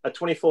got a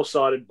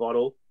 24-sided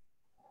bottle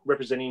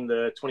representing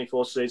the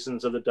 24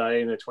 seasons of the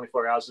day and the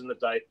 24 hours in the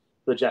day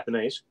for the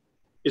Japanese.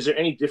 Is there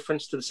any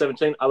difference to the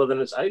 17 other than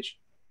its age?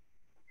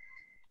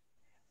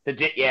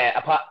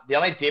 The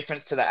only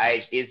difference to the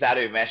age is that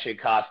umeshu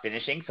cask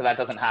finishing, so that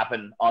doesn't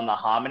happen on the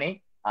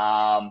Harmony.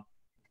 And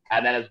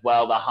then as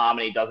well, the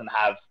Harmony doesn't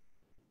have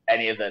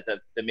any of the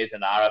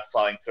Mizunara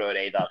flowing through it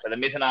either. So the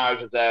Mizunara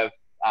is reserved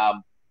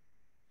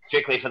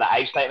strictly for the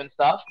age statement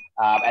stuff.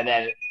 And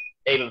then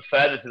even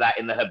further to that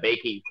in the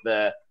Hibiki,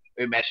 the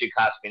umeshu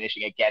cask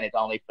finishing again is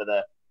only for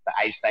the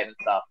age statement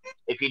stuff.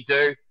 If you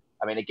do,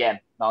 I mean, again,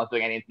 no one's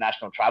doing any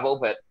international travel,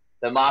 but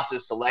the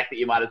Masters Select that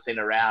you might have seen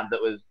around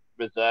that was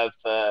reserved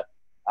for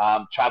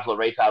traveller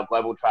retail,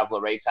 global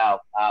traveller retail,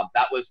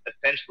 that was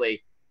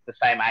essentially the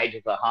same age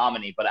as the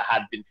Harmony, but it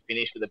had been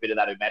finished with a bit of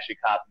that umeshu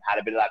cask and had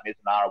a bit of that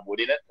Mizunara wood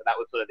in it. So that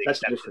was sort of the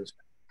exception.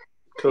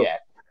 Cool. Yeah.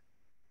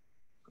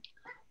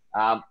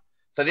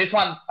 So this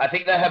one, I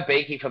think the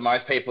Hibiki for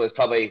most people is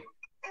probably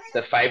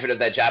the favourite of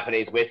their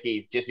Japanese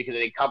whiskeys, just because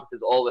it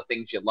encompasses all the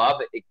things you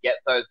love. It gets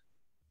those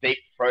deep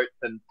fruits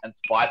and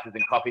spices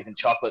and coffees and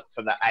chocolates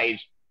from the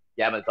aged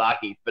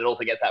Yamazaki, but it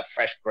also gets that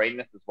fresh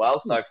greenness as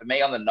well. So for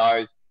me on the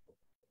nose,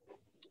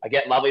 I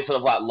get lovely sort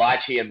of like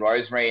lychee and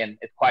rosemary, and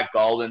it's quite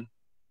golden.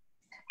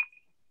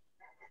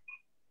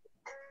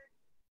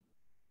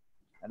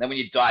 And then when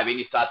you dive in,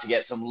 you start to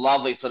get some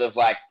lovely sort of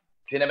like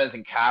cinnamons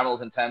and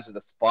caramels in terms of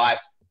the spice.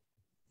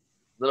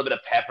 little bit of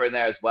pepper in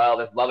there as well.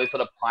 There's lovely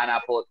sort of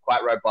pineapple. It's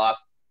quite robust.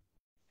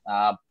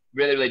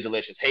 Really, really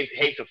delicious.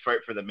 Heaps of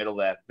fruit for the middle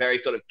there. Very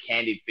sort of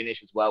candied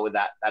finish as well with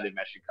that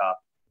umeshu cask.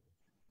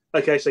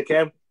 Okay, so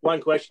Cam,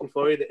 one question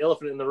for you: the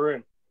elephant in the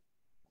room.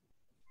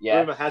 Yeah.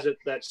 Rumor has it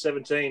that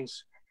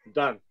 17's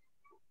done.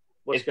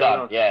 What's It's going done.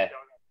 on? Yeah.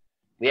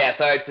 Yeah.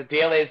 So the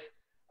deal is,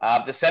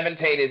 the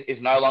 17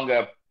 is no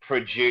longer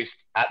produced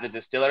at the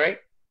distillery,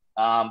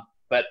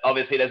 but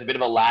obviously there's a bit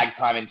of a lag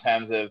time in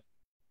terms of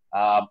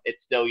it's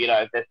still,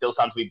 there's still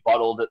some to be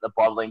bottled at the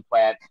bottling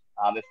plant.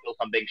 There's still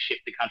some being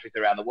shipped to countries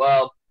around the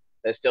world.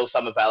 There's still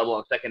some available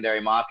on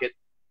secondary markets.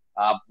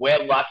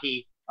 We're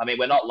lucky. I mean,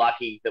 we're not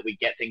lucky that we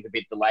get things a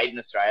bit delayed in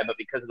Australia, but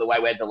because of the way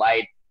we're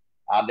delayed,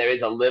 there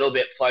is a little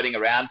bit floating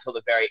around till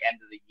the very end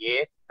of the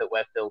year that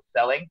we're still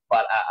selling.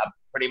 But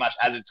pretty much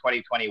as of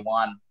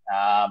 2021,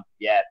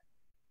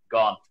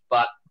 gone.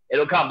 But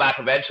it'll come back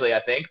eventually, I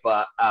think.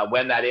 But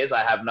when that is,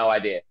 I have no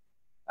idea.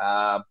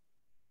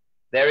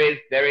 There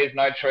is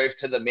no truth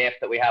to the myth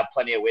that we have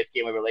plenty of whiskey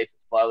and we release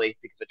it slowly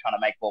because we're trying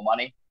to make more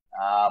money.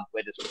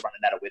 We're just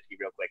running out of whiskey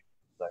real quick.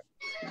 So.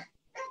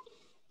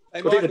 Hey,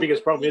 I think the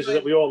biggest problem is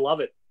that we all love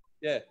it.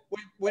 Yeah,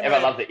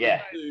 Everyone loves it.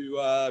 Yeah.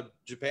 To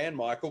Japan,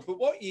 Michael. But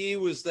what year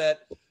was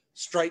that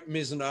straight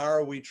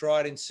Mizunara we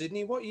tried in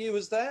Sydney? What year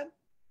was that?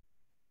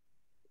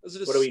 Was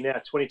it What are we now?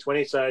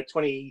 2020. So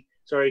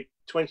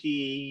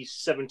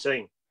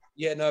 2017.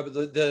 Yeah, no,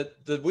 but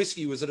the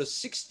whiskey was at a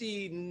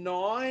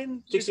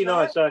 69.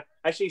 69. So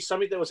actually,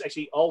 something that was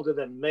actually older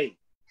than me.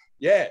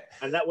 Yeah,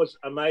 and that was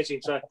amazing.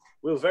 So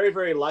we were very,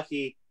 very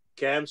lucky,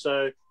 Cam.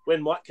 So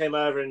when Mike came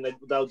over and they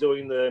were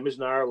doing the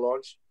Mizunara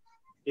launch,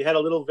 he had a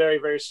little, very,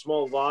 very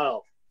small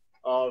vial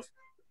of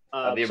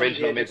the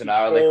original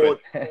Mizunara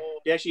liquid.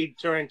 He actually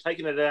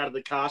taken it out of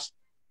the cask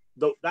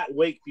that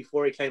week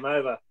before he came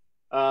over.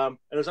 And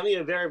there was only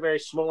a very, very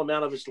small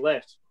amount of us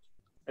left.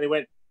 And he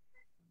went,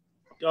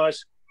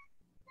 guys,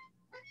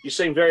 you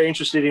seem very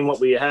interested in what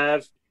we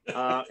have.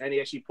 And he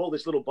actually pulled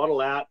this little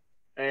bottle out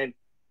and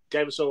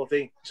gave us all a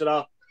thing. He said,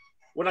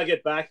 when I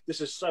get back,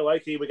 this is so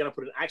oaky, we're going to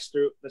put an axe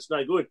through it. That's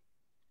no good.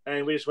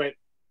 And we just went,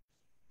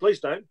 please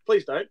don't.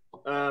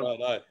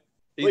 No.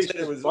 He said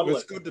it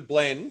was good to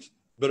blend,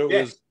 but it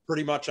was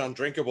pretty much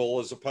undrinkable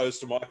as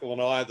opposed to Michael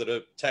and I that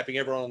are tapping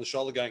everyone on the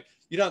shoulder going,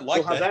 you don't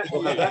like that.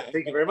 We'll have that.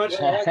 Thank you very much.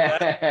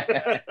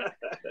 It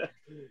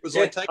was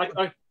like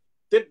taking...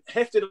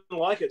 Hef didn't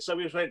like it, so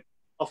we just went,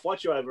 I'll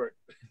fight you over it.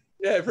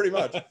 Yeah, pretty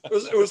much. It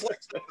was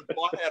like something to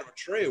bite out of a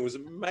tree. It was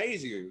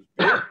amazing.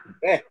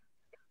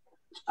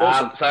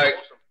 Awesome. So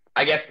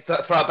I guess throw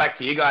it back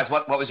to you guys.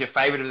 What was your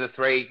favorite of the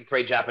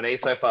three Japanese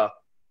so far?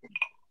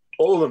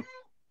 All of them.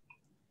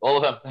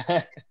 All of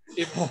them.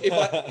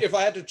 if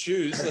I had to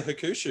choose the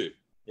Hakushu,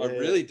 I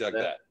really dug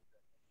that.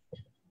 I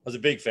was a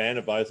big fan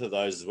of both of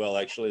those as well,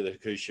 actually, the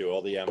Hakushu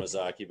or the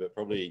Yamazaki, but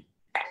probably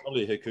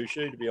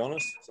Hakushu, to be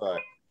honest. So,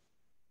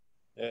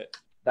 yeah.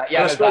 That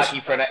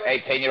Yamazaki for an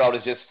 18-year-old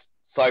is just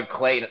so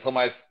clean. It's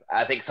almost,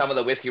 I think some of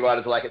the whiskey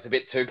writers are like, it's a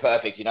bit too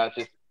perfect. It's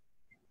just,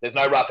 there's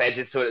no rough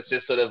edges to it. It's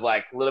just sort of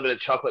like a little bit of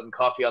chocolate and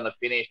coffee on the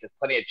finish. There's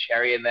plenty of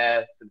cherry in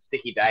there, some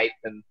sticky dates,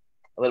 and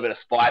a little bit of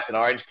spice and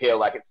orange peel.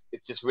 Like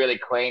it's just really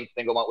clean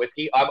single malt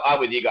whiskey. I'm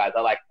with you guys.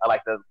 I like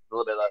the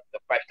little bit of the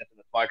freshness and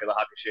the smoke of the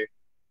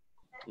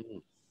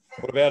Hakushu.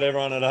 What about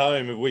everyone at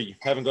home? We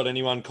haven't got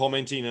anyone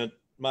commenting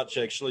much,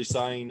 actually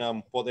saying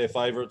what their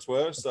favourites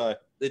were. So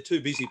they're too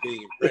busy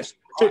being impressed.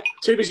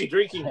 Too busy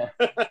drinking.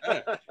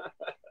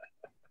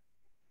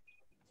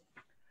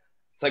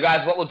 So,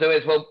 guys, what we'll do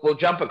is we'll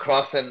jump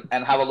across and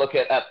have a look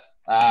at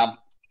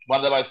one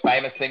of the most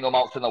famous single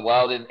malts in the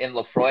world in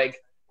Laphroaig.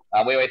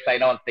 We always say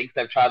no one thinks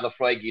they've tried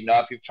Laphroaig.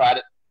 If you've tried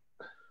it.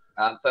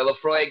 So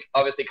Laphroaig,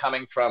 obviously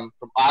coming from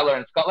Islay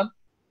in Scotland,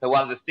 so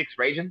one of the 6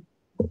 regions.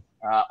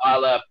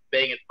 Islay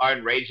being its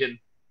own region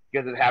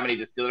because of how many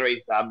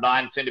distilleries,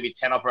 9, soon to be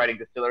 10 operating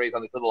distilleries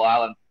on this little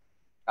island.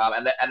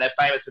 And they're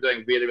famous for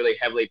doing really, really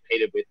heavily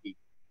peated whiskey.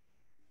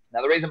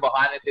 Now, the reason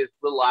behind this is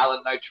little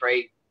island, no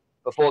trees.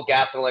 Before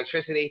gas and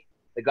electricity,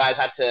 the guys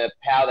had to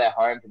power their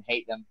homes and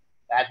heat them.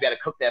 They had to be able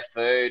to cook their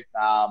food,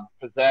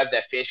 preserve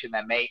their fish and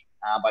their meat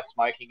by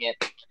smoking it,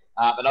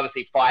 and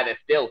obviously fire their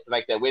stills to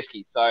make their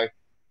whiskey. So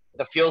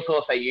the fuel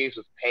source they used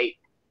was peat.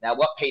 Now,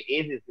 what peat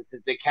is it's a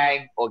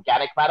decaying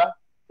organic matter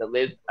that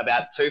lives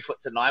about 2 foot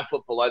to 9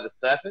 foot below the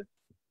surface.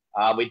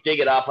 We dig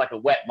it up like a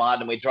wet mud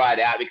and we dry it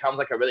out. It becomes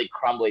like a really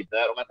crumbly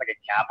dirt, almost like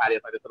a cow patty.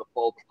 It's like it sort of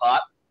falls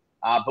apart.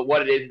 But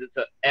what it is it's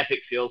an epic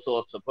fuel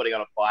source for putting on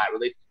a fire. It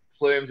releases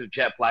plumes of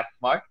jet black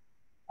smoke.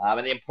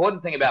 And the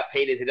important thing about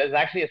peat is it is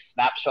actually a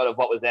snapshot of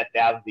what was there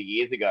thousands of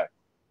years ago.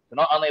 So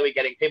not only are we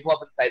getting, people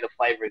often say the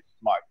flavor is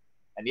smoke.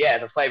 And yeah,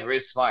 the flavor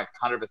is smoke,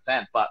 100%.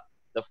 But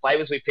the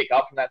flavors we pick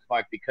up from that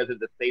smoke because of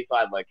the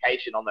seaside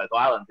location on those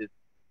islands is,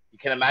 you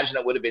can imagine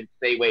it would have been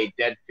seaweed,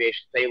 dead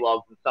fish, sea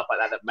logs and stuff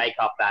like that make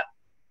up that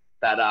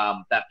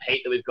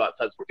peat that we've got.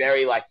 So it's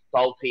very like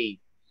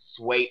salty,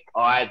 sweet,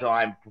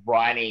 iodine,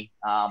 briny.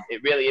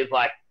 It really is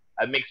like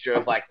a mixture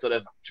of like sort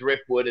of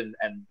driftwood and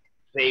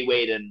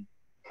seaweed and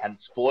and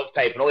sports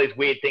tape and all these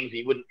weird things that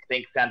you wouldn't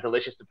think sound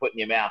delicious to put in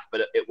your mouth,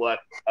 but it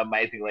works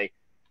amazingly.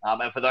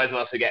 And for those of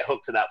us who get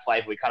hooked to that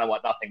flavor, we kind of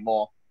want nothing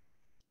more.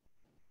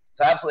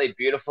 So absolutely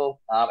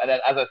beautiful. And then,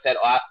 as I said,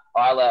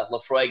 Islay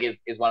Laphroaig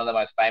is one of the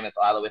most famous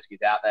Islay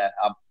whiskies out there.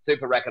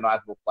 Super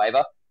recognizable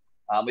flavor.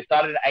 We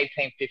started in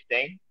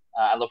 1815,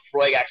 and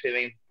Laphroaig actually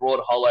means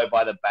broad hollow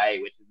by the bay,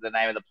 which is the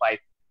name of the place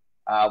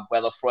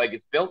where Laphroaig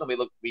is built. And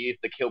we use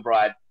the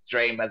Kilbride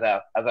stream as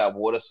our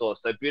water source.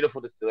 So beautiful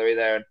distillery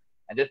there,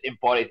 and just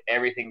embodies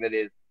everything that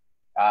is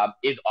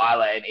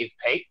Islay and is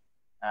peat.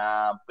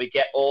 We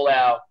get all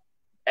our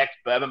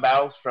ex-bourbon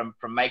barrels from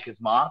Maker's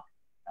Mark.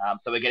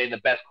 So we're getting the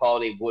best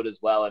quality wood as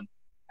well, and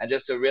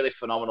just a really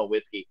phenomenal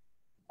whiskey.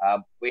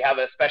 We have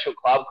a special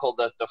club called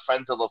the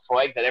Friends of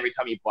Laphroaig that every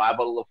time you buy a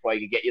bottle of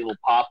Laphroaig, you get your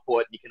little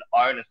passport. You can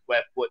own a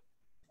square foot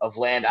of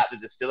land at the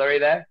distillery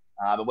there.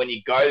 And when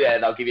you go there,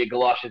 they'll give you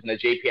galoshes and a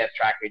GPS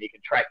tracker, and you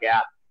can track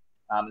out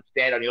and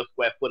stand on your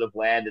square foot of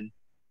land,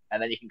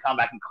 and then you can come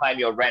back and claim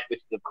your rent, which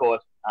is, of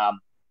course,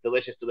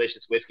 delicious,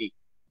 delicious whiskey.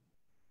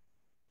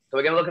 So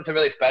we're going to look at some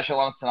really special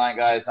ones tonight,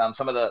 guys.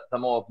 Some of the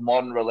more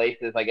modern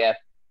releases, I guess,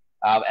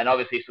 and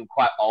obviously some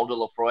quite older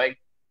Laphroaig.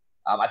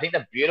 I think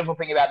the beautiful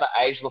thing about the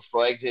aged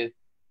Laphroaigs is,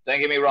 don't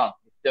get me wrong,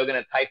 it's still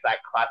going to taste that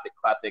classic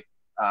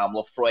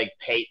Laphroaig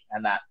peat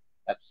and that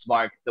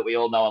smoke that we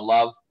all know and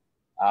love.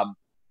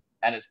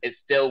 And it's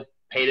still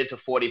peated to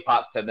 40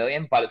 parts per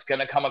million, but it's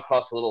going to come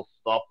across a little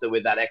softer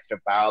with that extra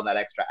barrel, that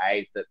extra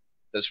age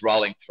that's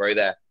rolling through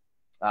there.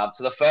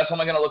 So the first one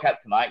we're going to look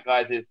at tonight,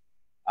 guys, is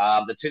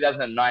the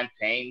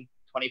 2019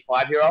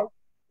 25-year-old,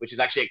 which is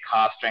actually a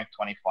cask strength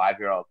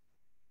 25-year-old.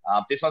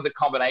 This one's a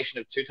combination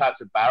of two types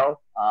of barrel,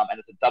 and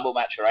it's a double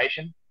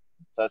maturation.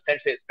 So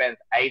essentially it spends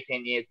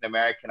 18 years in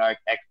American oak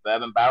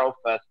ex-bourbon barrel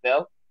first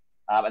fill,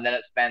 and then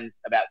it spends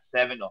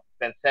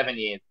 7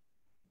 years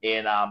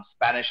in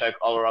Spanish oak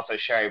Oloroso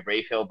sherry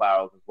refill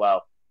barrels as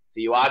well. So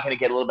you are going to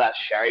get a little bit of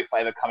sherry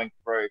flavor coming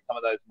through, some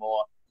of those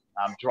more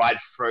dried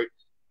fruits,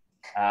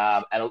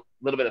 and a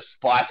little bit of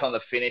spice on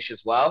the finish as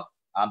well.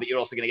 But you're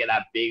also going to get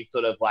that big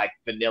sort of like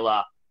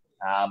vanilla,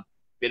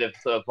 bit of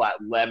sort of like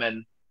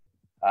lemon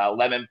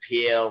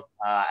peel,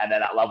 and then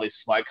that lovely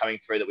smoke coming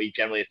through that we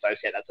generally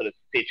associate that sort of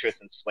citrus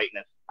and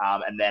sweetness,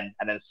 and then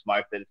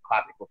smoke that is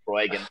classic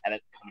Laphroaig, and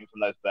it's coming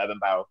from those bourbon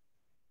barrels.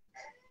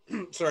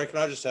 Sorry, can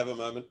I just have a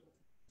moment?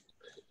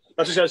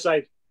 I was just going to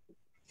say,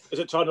 is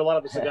it time to light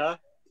up a cigar?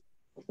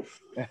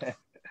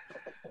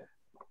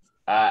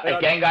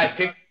 Again, guys,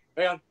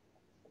 hang on.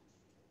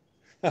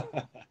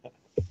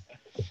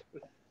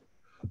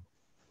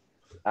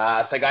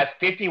 So guys,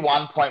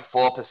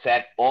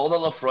 51.4%. All the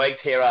Laphroaigs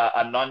here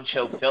are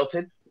non-chill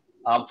filtered.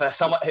 For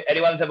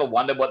anyone who's ever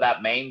wondered what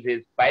that means,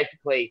 is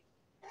basically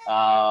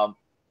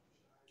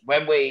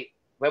when we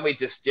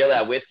distill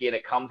our whiskey and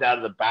it comes out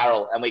of the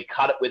barrel and we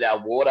cut it with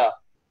our water,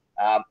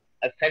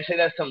 essentially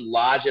there's some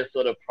larger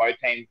sort of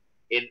proteins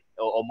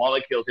or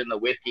molecules in the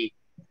whiskey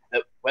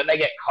that when they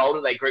get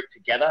colder, they group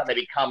together. They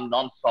become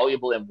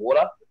non-soluble in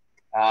water.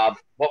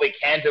 What we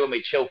can do when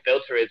we chill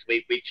filter is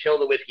we chill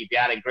the whiskey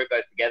down and group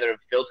those together and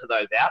filter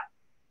those out.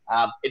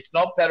 It's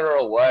not better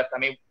or worse. I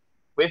mean,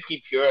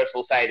 whiskey purists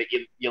will say that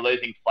you're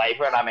losing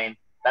flavor, and I mean,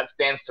 that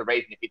stands to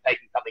reason. If you're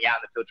taking something out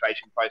in the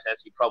filtration process,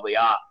 you probably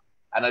are.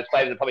 And those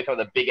flavors are probably some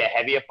of the bigger,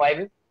 heavier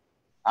flavors.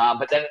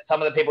 But then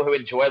some of the people who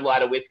enjoy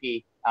lighter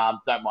whiskey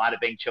don't mind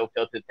it being chill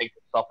filtered, think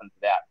it softens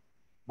it out.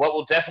 What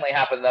will definitely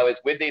happen, though, is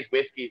with these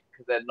whiskeys,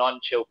 because they're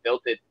non-chill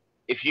filtered,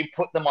 if you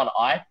put them on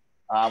ice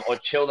or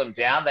chill them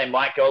down, they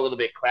might go a little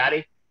bit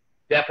cloudy.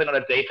 Definitely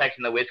not a defect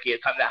in the whiskey.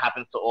 It's something that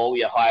happens to all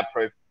your higher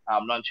proof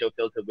non-chill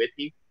filtered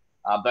whiskeys.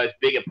 Those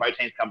bigger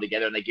proteins come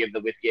together and they give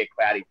the whiskey a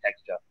cloudy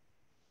texture.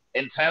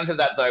 In terms of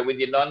that, though, with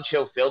your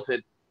non-chill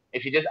filtered,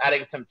 if you're just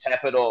adding some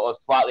tepid or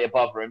slightly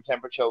above room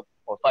temperature,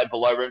 or slightly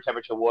below room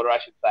temperature water, I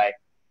should say,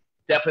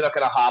 definitely not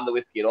going to harm the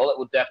whiskey at all. It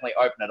will definitely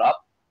open it up.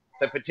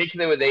 So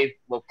particularly with these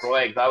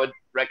Laphroaigs, I would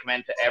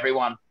recommend to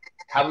everyone,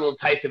 have a little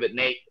taste of it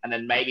neat, and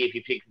then maybe if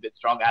you think it's a bit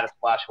strong, add a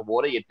splash of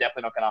water. You're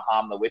definitely not going to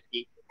harm the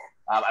whiskey.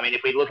 I mean,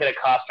 if we look at a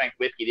cask strength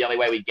whiskey, the only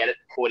way we get it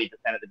to 40%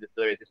 at the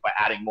distillery is just by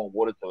adding more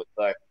water to it.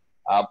 So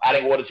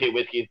adding water to your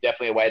whiskey is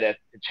definitely a way to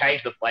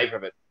change the flavor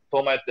of it. It's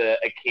almost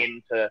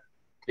akin to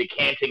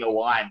decanting a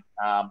wine.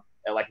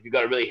 Like if you've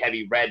got a really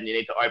heavy red and you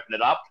need to open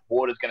it up,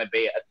 water's going to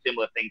be a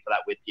similar thing to that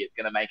whiskey. It's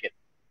going to make it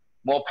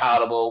more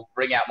palatable,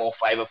 bring out more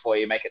flavor for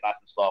you, make it nice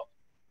and soft.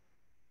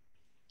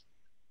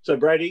 So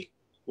Brady,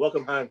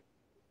 welcome home.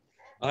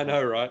 I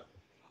know, right?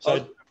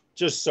 So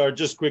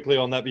just quickly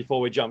on that before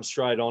we jump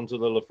straight onto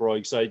the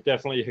Laphroaig. So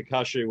definitely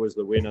Hakushu was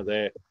the winner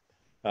there.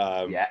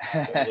 Yeah.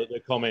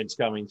 the comments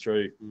coming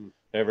through,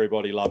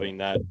 everybody loving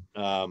that.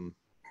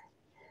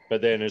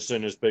 But then as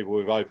soon as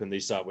we've opened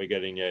this up, we're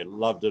getting,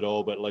 loved it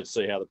all, but let's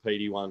see how the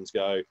peaty ones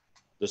go.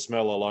 The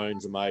smell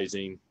alone's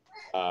amazing.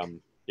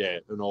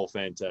 And all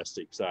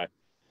fantastic. So,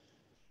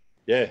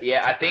 yeah.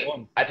 Yeah, I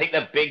think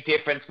the big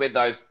difference with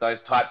those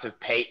types of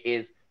peat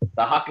is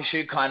the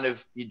Hakushu kind of,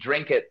 you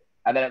drink it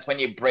And then it's when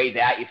you breathe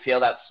out, you feel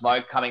that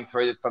smoke coming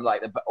through from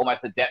like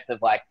almost the depth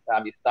of like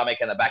your stomach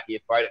and the back of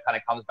your throat. It kind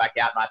of comes back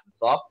out nice and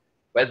soft.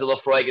 Whereas the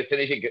Laphroaig, as soon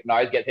as your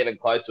nose gets even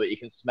close to it, you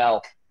can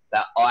smell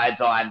that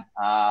iodine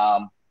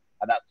and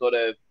that sort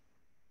of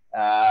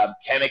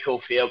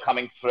chemical feel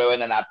coming through,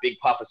 and then that big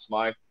puff of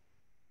smoke.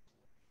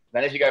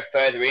 Then as you go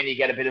further in, you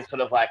get a bit of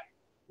sort of like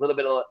a little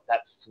bit of that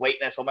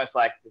sweetness, almost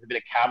like there's a bit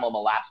of caramel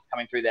molasses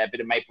coming through there, a bit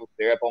of maple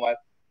syrup almost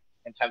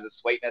in terms of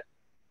sweetness.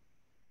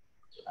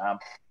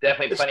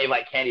 Definitely plenty of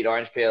like candied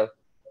orange peel.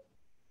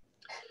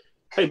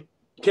 Hey,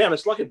 Cam,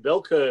 it's like a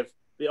bell curve.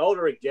 The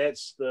older it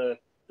gets, the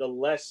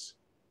less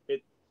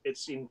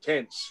it's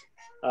intense.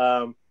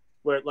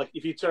 Where like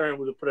if you turn,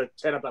 we put a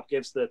 10 up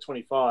against the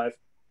 25,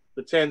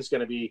 the 10's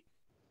going to be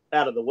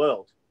out of the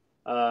world.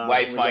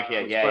 Way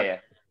smokier, yeah.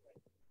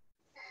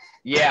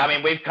 Yeah, I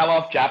mean, we've come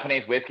off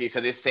Japanese whiskey,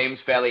 so this seems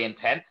fairly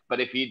intense.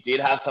 But if you did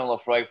have some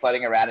Laphroaig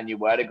floating around and you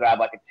were to grab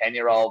like a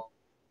 10-year-old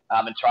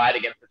and try it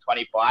against the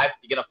 25,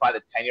 you're going to find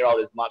the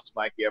 10-year-old is much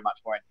smokier, much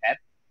more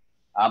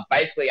intense.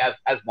 Basically,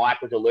 as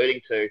Mike was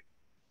alluding to,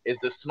 is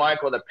the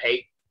smoke or the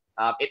peat,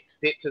 it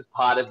sits as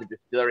part of the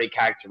distillery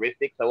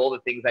characteristics. So all the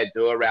things they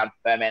do around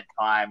ferment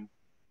time,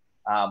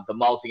 the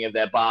malting of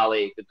their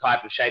barley, the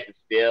type of shape of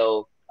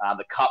still,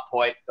 the cut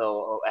points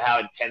or how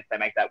intense they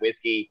make that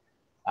whiskey,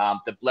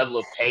 the level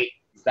of peat,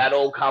 that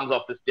all comes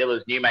off the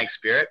distiller's new make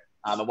spirit.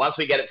 And once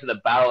we get it to the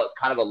barrel, it's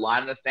kind of a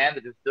line in the sand.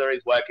 The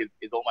distillery's work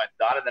is almost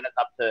done, and then it's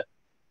up to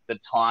the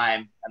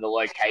time and the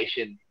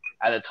location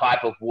and the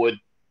type of wood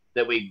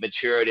that we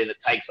mature it in that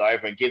takes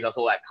over and gives us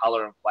all that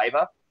color and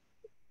flavor.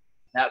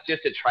 Now, it's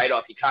just a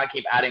trade-off. You can't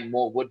keep adding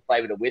more wood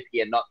flavor to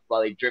whiskey and not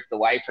slowly drift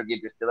away from your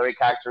distillery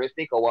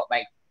characteristic or what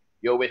makes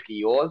your whiskey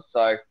yours.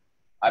 So,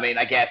 I mean,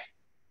 I guess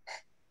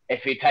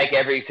if you take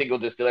every single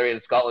distillery in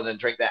Scotland and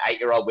drink their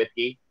 8-year-old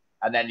whiskey,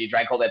 and then you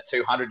drank all their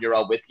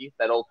 200-year-old whiskeys,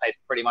 that all taste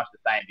pretty much the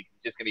same because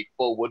it's just going to be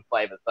full wood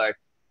flavor. So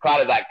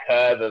part of that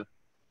curve of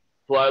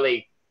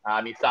slowly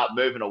you start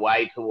moving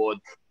away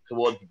towards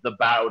the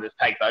barrel just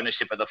takes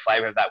ownership of the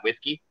flavor of that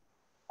whiskey.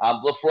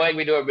 Laphroaig,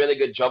 we do a really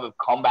good job of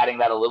combating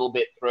that a little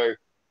bit through,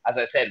 as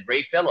I said,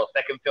 refill or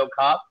second fill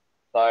carb.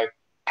 So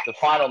the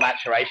final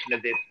maturation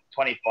of this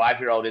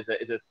 25-year-old is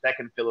a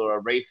second fill or a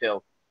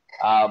refill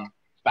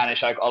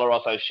Spanish oak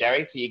Oloroso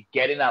sherry. So you're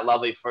getting that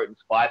lovely fruit and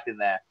spice in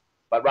there.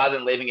 But rather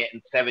than leaving it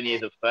in 7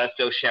 years of first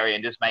fill sherry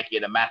and just making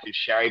it a massive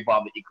sherry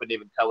bomb that you couldn't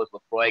even tell was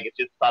Laphroaig, it's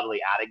just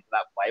subtly adding to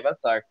that flavor.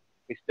 So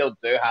we still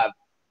do have,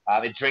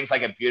 it drinks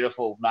like a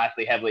beautiful,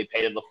 nicely heavily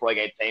peated Laphroaig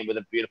 18 with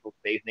a beautiful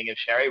seasoning of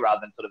sherry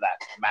rather than sort of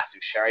that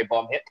massive sherry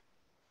bomb hit.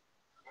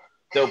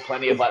 Still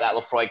plenty of like that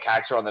Laphroaig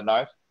character on the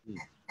nose.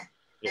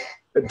 Yeah.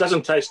 It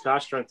doesn't taste car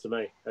strength to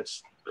me.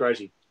 That's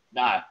crazy.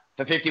 No,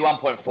 for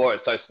 51.4,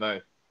 it's so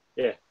smooth.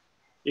 Yeah.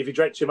 If you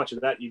drank too much of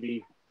that, you'd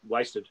be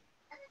wasted.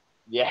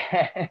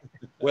 Yeah.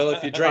 Well,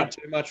 if you drank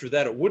too much of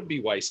that, it would be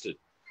wasted.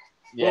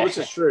 Yeah. Well, this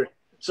is true.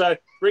 So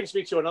brings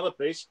me to another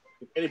piece.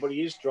 If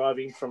anybody is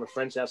driving from a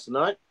friend's house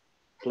tonight,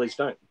 please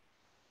don't.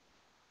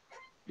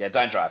 Yeah,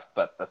 don't drive.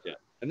 But that's it.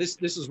 And this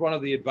is one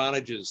of the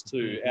advantages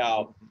to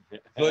our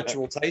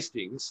virtual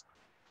tastings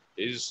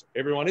is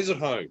everyone is at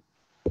home.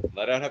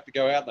 They don't have to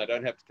go out. They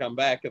don't have to come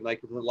back, and they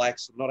can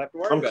relax and not have to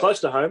worry about it. I'm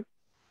close to home.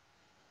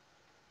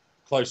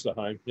 Close to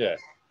home, yeah.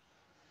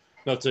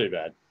 Not too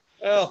bad.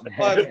 Well,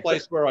 I have a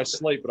place where I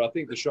sleep, but I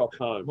think the shop's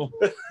home.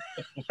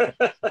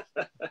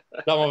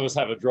 Some of us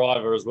have a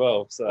driver as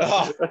well. So.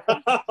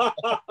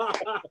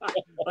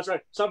 That's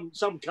right. Some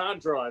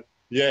can't drive.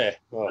 Yeah.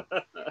 Well.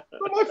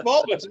 Not my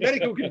fault. It's a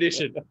medical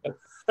condition.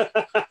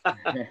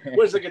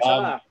 Where's the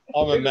guitar?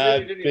 I'm a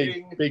mad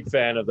big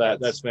fan of that.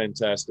 That's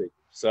fantastic.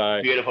 So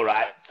beautiful,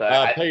 right? So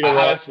Peter I have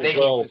writes a sneaky as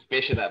well.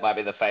 suspicion that might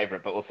be the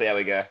favourite, but we'll see how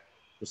we go.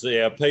 So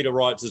yeah, Peter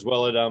writes as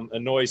well. It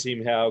annoys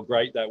him how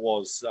great that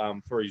was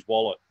for his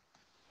wallet.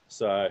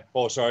 So,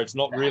 sorry, it's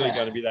not really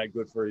going to be that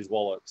good for his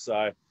wallet.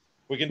 So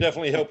we can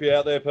definitely help you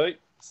out there, Pete.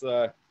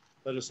 So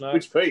let us know.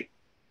 Which Pete?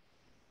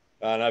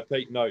 No,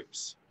 Pete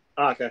Nopes.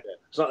 Oh, okay. Yeah.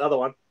 It's not the other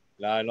one.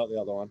 No, not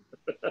the other one.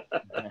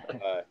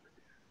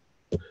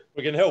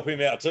 We can help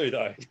him out too,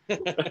 though.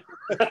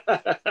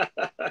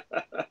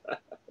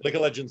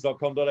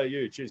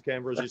 Liquorlegends.com.au. Choose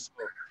Canberra as your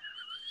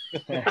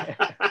store.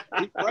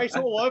 Race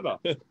all over.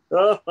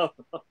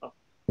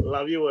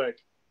 Love your work.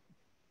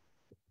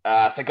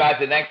 So, guys,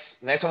 the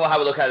next one we'll have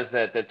a look at is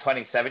the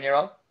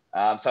 27-year-old.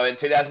 So, in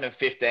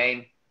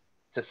 2015,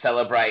 to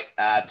celebrate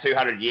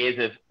 200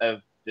 years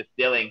of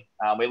distilling,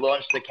 we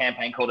launched a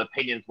campaign called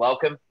Opinions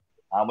Welcome.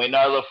 We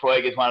know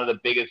Laphroaig is one of the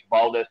biggest,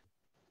 boldest,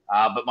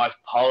 but most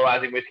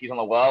polarizing whiskies in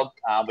the world.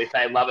 We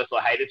say love us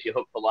or hate us, you're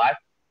hooked for life.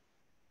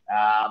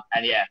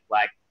 And yeah,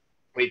 like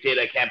we did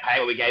a campaign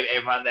where we gave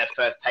everyone their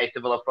first taste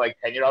of a Laphroaig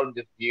 10-year-old and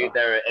just viewed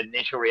their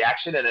initial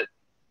reaction. And it's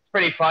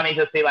pretty funny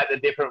to see like the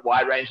different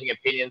wide-ranging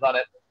opinions on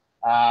it.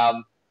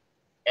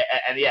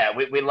 And yeah,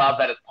 we love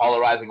that it's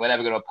polarizing. We're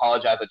never going to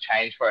apologize or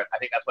change for it. I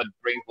think that's what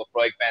brings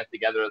Laphroaig fans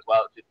together as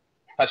well. It's just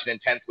such an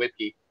intense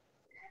whiskey.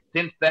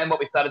 Since then, what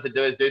we started to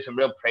do is do some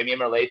real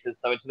premium releases.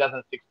 So in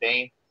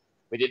 2016,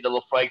 we did the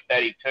Laphroaig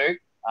 32,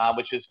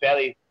 which was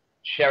fairly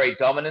sherry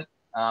dominant.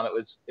 It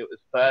was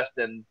first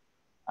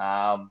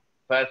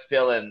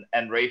fill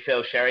and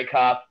refill sherry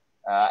cask,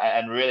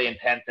 and really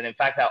intense. And in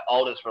fact, our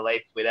oldest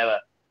release we'd ever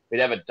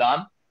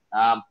done.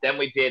 Then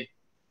we did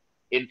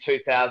in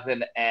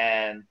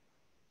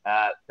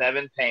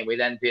 2017. We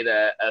then did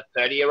a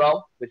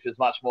 30-year-old, which was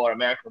much more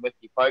American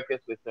whiskey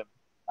focused, with some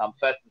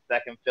first and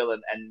second fill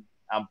and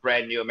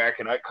brand new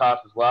American oak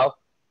cask as well.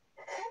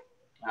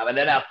 And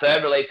then our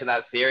third release in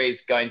that series,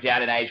 going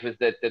down in age, was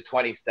the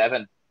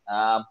 27.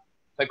 So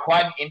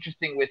quite an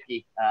interesting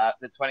whiskey,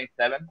 the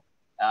 27.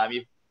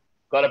 You've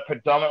got a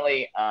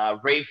predominantly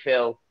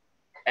refill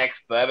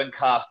ex-bourbon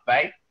cask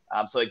base.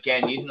 So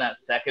again, using that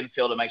second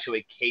fill to make sure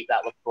we keep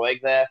that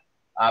Laphroaig there.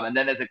 And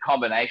then there's a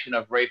combination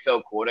of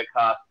refill quarter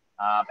cask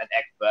and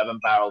ex-bourbon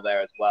barrel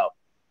there as well.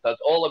 So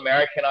it's all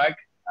American oak,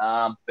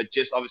 but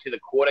just obviously the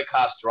quarter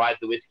cask dries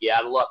the whiskey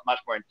out a lot, much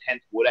more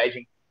intense wood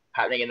aging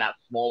happening in that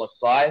smaller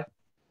size.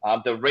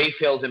 The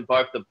refills in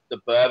both the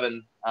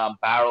bourbon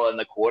barrel and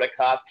the quarter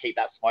cask keep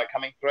that smoke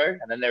coming through.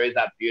 And then there is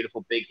that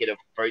beautiful big hit of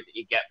fruit that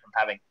you get from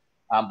having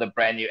the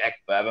brand new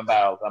ex-bourbon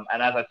barrels.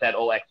 And as I said,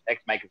 all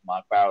ex-Maker's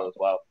Mark barrel as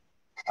well.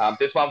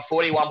 This one,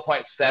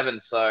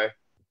 41.7, so...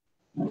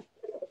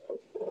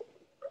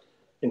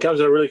 It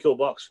comes in a really cool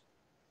box.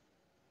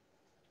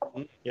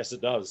 Yes,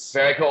 it does.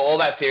 Very cool. All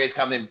that series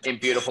comes in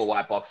beautiful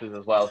white boxes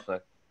as well.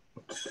 So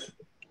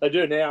They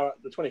do now.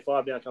 The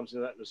 25 now comes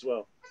in that as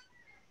well.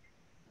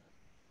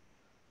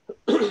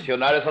 You'll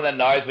notice on the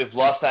nose, we've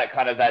lost that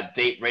kind of that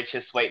deep,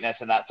 richer sweetness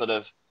and that sort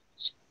of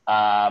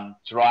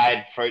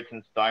dried fruits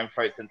and stone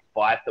fruits and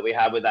spice that we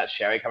had with that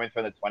sherry coming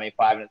from the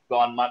 25. And it's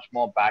gone much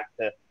more back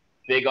to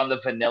big on the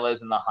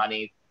vanillas and the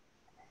honeys,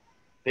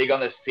 big on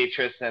the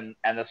citrus and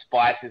the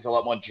spice is a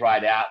lot more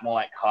dried out, more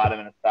like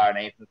cardamom and star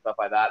anise and stuff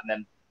like that. And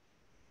then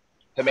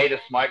to me, the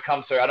smoke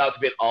comes through. I know it's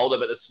a bit older,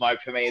 but the smoke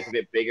for me is a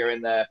bit bigger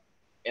in the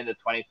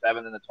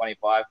 27 than the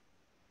 25.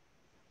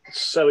 It's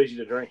so easy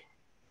to drink.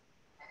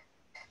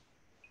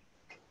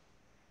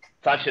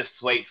 Such a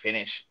sweet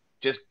finish.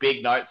 Just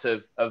big notes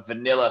of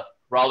vanilla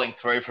rolling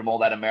through from all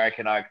that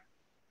American oak.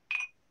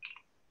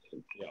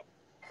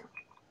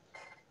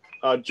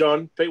 Yeah.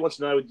 John, Pete wants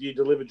to know, you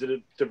delivered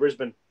to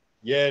Brisbane?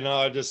 Yeah, no,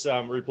 I just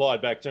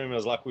replied back to him. I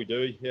was like, we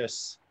do,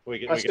 yes.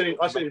 I said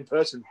it in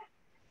person.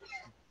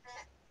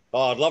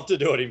 Oh, I'd love to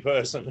do it in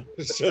person.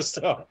 It's just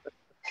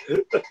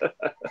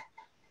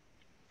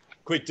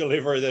quick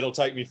delivery that'll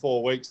take me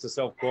 4 weeks to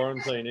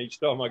self-quarantine each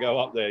time I go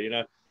up there, you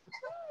know.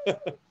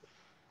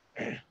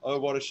 Oh,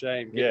 what a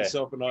shame. Get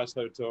yourself a nice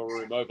hotel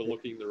room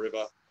overlooking the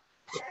river.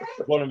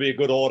 Want to be a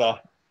good order.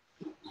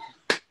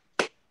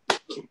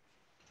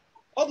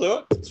 I'll do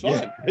it. It's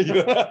fine.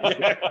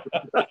 Yeah.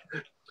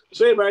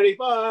 See you, Brady.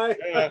 Bye.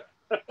 Yeah.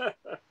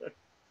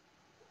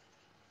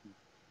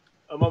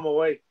 I'm on my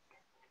way.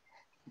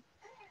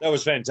 That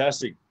was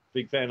fantastic.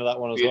 Big fan of that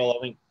one as well.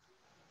 I think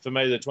for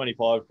me, the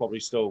 25 probably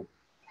still,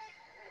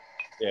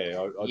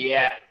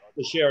 the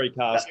sherry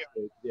cask.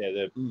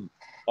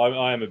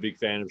 I am a big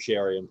fan of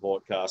sherry and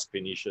port cask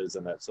finishes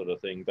and that sort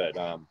of thing. But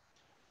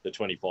the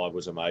 25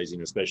 was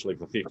amazing, especially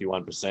for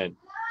 51%.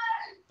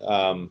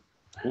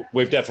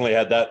 We've definitely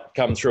had that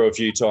come through a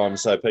few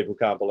times, so people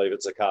can't believe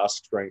it's a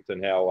cask strength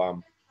and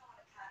how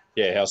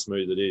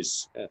smooth it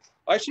is. Yeah.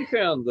 I actually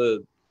found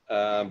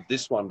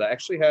this one to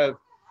actually have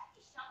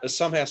a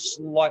somehow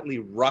slightly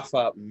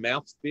rougher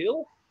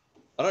mouthfeel.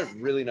 I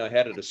don't really know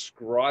how to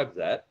describe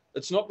that.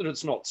 It's not that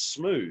it's not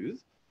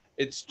smooth.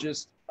 It's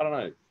just, I don't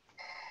know,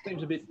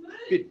 seems a bit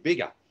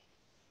bigger.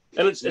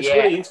 And it's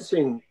really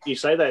interesting you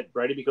say that,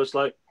 Brady, because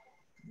like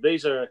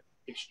these are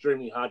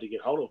extremely hard to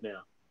get hold of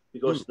now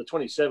because the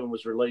 27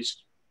 was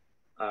released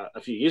a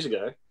few years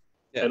ago,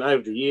 and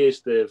over the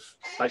years they've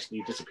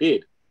basically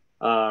disappeared.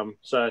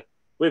 So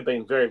we've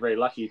been very, very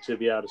lucky to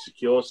be able to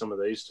secure some of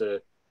these to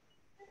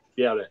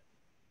be able to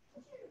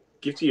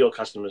give to your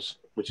customers,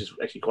 which is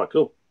actually quite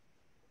cool.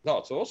 No,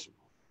 it's awesome.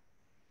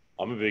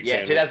 I'm a big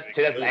fan.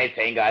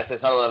 2018, guys.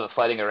 There's not a lot of it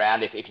floating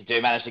around. If you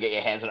do manage to get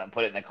your hands on it and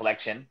put it in the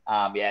collection,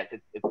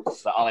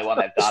 it's the only one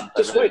they've done.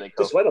 So just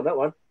wait on that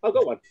one. I've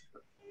got one.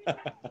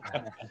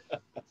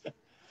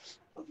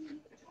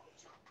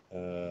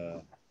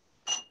 So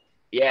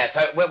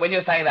when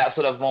you're saying that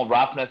sort of more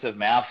roughness of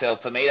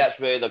mouthfeel, for me, that's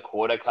really the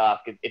quarter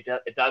cask. It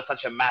does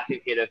such a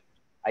massive hit of,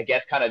 I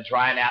guess, kind of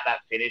drying out that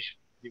finish.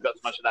 You've got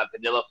so much of that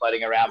vanilla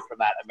floating around from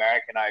that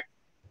American oak.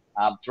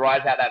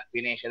 Dries out that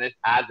finish, and this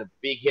adds a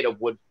big hit of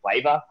wood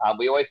flavor.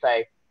 We always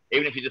say,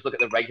 even if you just look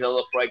at the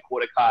regular Laphroaig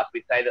quarter cask,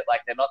 we say that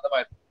like they're not the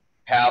most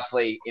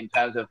powerfully in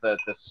terms of the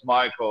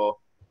smoke,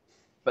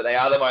 but they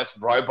are the most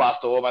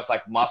robust or almost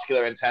like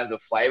muscular in terms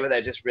of flavor.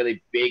 They're just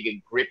really big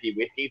and grippy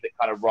whiskeys that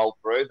kind of roll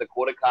through. The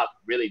quarter cask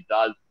really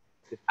does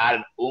just add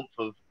an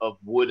oomph of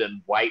wood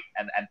and weight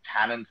and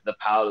tannin to the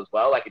palate as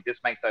well. Like it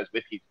just makes those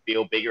whiskeys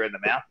feel bigger in the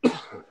mouth.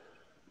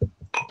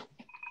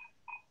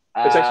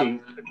 It's actually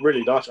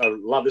really nice. I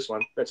love this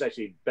one. That's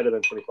actually better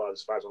than 25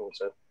 as far as I'm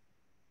concerned.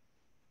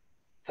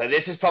 So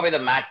this is probably the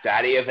Mac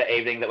Daddy of the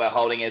evening that we're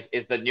holding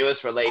is the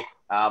newest release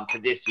for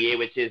this year,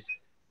 which is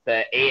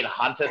the Ian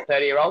Hunter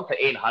 30-year-old, so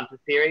Ian Hunter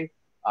series.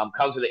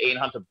 Comes with the Ian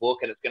Hunter book,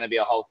 and it's going to be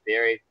a whole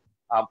series.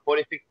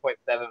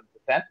 46.7%.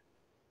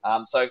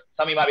 So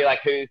some of you might be like,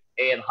 who's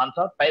Ian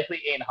Hunter?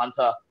 Basically, Ian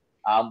Hunter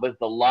was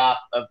the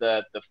last of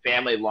the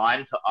family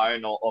line to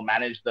own or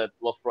manage the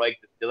Laphroaig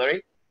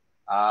distillery.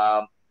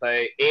 So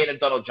Ian and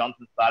Donald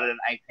Johnson started in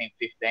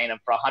 1815, and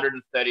for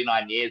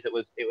 139 years it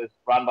was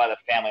run by the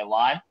family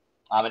line.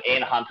 And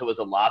Ian Hunter was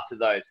the last of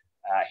those.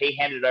 He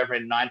handed it over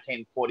in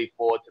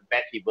 1944 to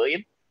Betsy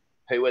Williams,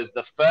 who was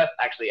the first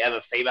actually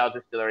ever female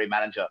distillery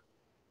manager.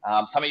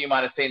 Some of you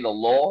might have seen The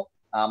Law.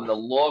 The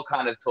law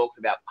kind of talks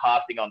about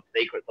passing on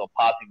secrets or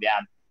passing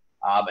down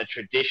a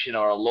tradition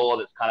or a law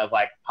that's kind of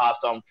like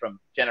passed on from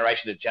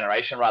generation to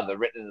generation rather than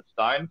written in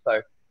stone.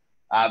 So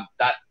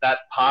that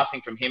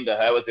passing from him to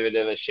her was a bit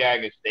of a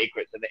sharing of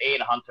secrets. And the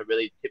Ian Hunter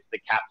really tips the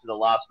cap to the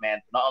last man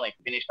to not only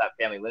finish that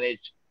family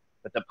lineage,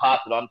 but to pass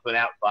it on to an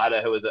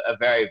outsider who was a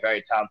very,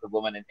 very talented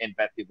woman in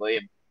Betsy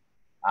Williams.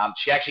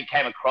 She actually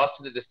came across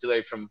to the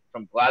distillery from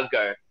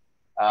Glasgow.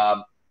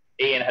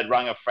 Ian had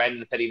rung a friend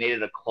and said he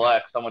needed a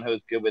clerk, someone who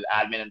was good with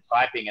admin and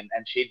typing, and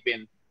she'd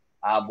been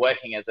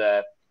working as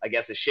a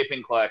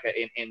shipping clerk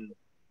in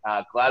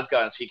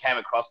Glasgow, and she came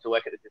across to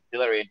work at the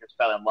distillery and just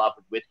fell in love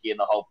with whiskey and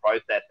the whole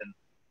process. And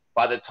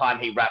by the time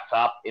he wrapped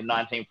up in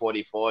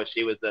 1944,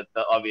 she was the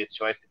obvious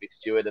choice to be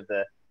steward of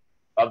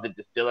the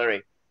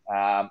distillery.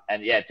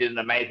 And yeah, did an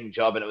amazing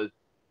job. And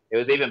it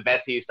was even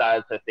Betsy who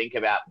started to think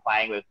about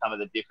playing with some of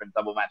the different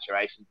double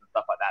maturations and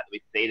stuff like that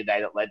we see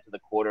today that led to the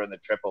quarter and the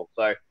triple.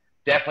 So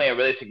definitely a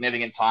really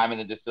significant time in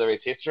the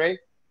distillery's history.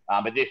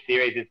 But this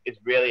series is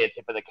really a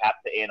tip of the cap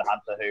to Ian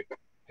Hunter,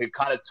 who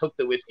kind of took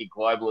the whiskey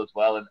global as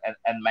well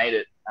and made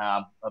it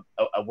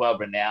a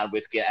world-renowned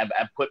whiskey and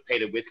put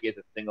peated whiskey as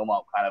a single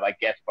malt kind of, I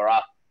guess, for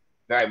us,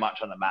 very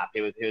much on the map.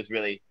 He was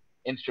really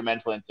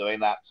instrumental in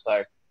doing that.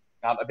 So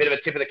a bit of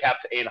a tip of the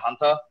cap to Ian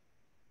Hunter.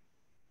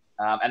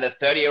 And the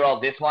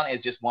 30-year-old, this one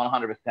is just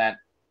 100%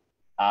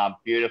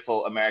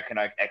 beautiful American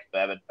oak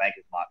ex-bourbon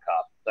Banker's Mark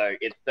cask. So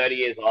it's 30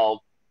 years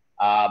old,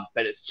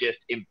 but it's just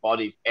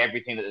embodies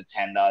everything that the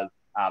 10 does.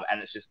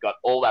 And it's just got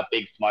all that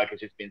big smoke.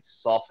 It's just been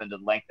softened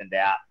and lengthened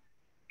out.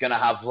 It's going to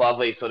have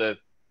lovely sort of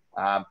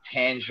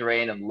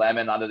tangerine and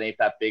lemon underneath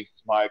that big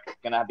smoke. It's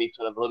going to be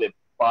sort of a little bit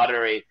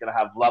buttery. It's going to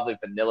have lovely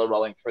vanilla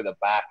rolling through the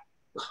back.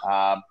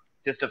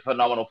 Just a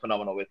phenomenal,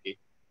 phenomenal whiskey.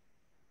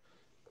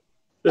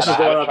 This is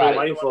the one I've been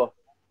waiting for.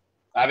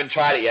 I haven't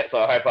tried it yet, so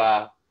I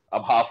hope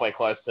I'm halfway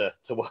close to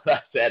what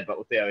I said, but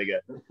we'll see how we go.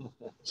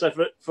 So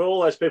for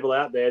all those people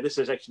out there, this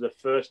is actually the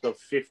first of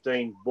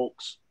 15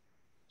 books.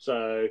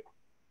 So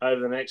over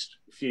the next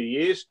few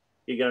years,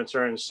 you're going to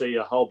turn and see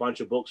a whole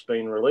bunch of books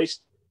being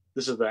released.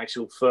 This is the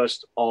actual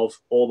first of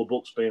all the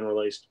books being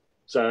released.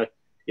 So,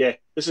 yeah,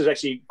 this is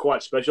actually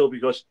quite special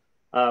because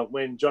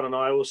when John and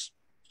I was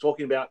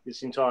talking about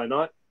this entire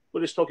night,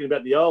 we're just talking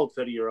about the old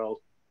 30-year-old,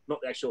 not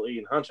the actual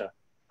Ian Hunter.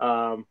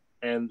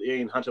 And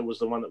Ian Hunter was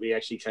the one that we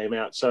actually came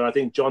out. So I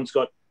think John's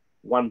got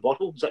one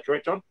bottle. Is that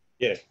correct, John?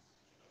 Yeah.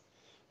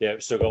 Yeah,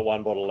 we've still got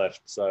one bottle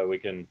left, so we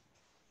can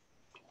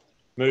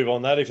move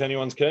on that if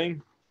anyone's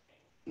keen.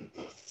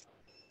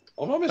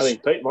 I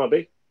think Pete might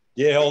be.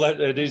 Yeah, all that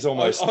it is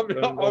almost.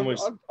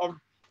 I'm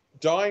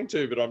dying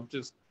to, but I'm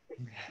just.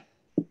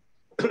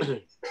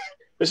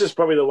 This is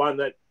probably the one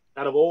that,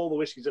 out of all the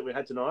whiskies that we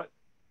had tonight,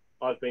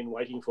 I've been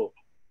waiting for.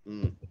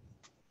 Mm.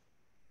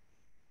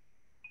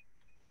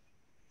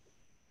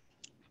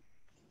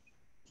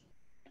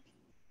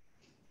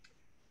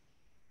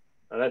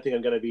 I don't think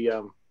I'm going to be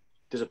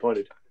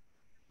disappointed.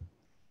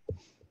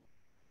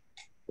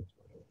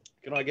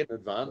 Can I get an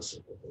advance?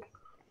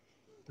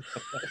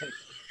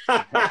 So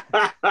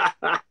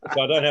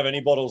I don't have any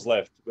bottles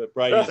left, but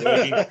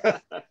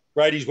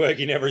Brady's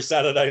working every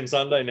Saturday and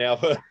Sunday now.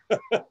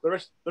 the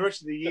rest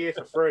of the year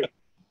for free.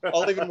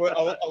 I'll even work.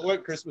 I'll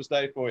work Christmas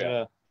Day for you.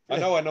 Yeah. I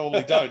know I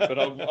normally don't, but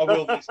I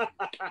will.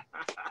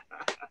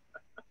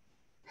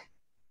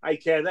 Hey,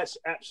 Cam, that's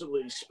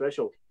absolutely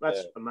special.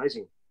 That's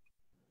amazing.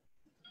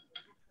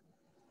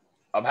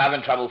 I'm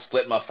having trouble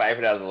splitting my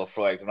favourite out of the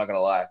Laphroaig. I'm not going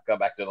to lie. Go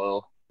back to a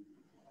little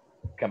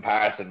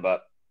comparison,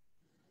 but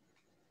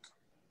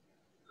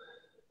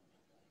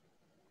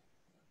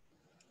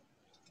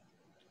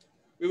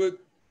we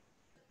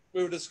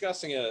were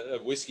discussing a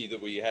whiskey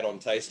that we had on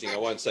tasting. I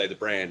won't say the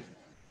brand,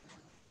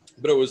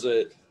 but it was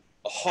a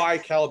high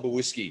caliber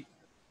whiskey,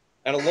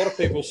 and a lot of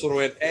people sort of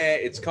went,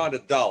 it's kind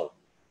of dull.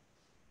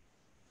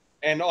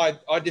 And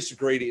I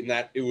disagreed in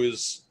that it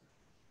was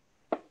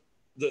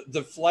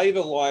the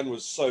flavor line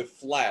was so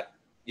flat,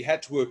 you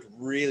had to work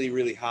really,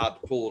 really hard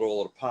to pull it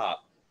all apart.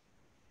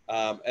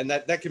 And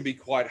that can be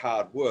quite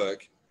hard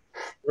work.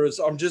 Whereas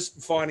I'm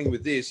just finding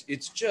with this,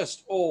 it's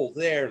just all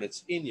there and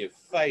it's in your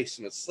face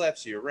and it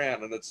slaps you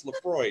around and it's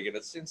Laphroaig and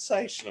it's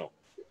sensational.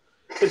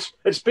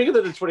 It's bigger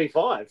than the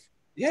 25.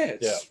 Yeah,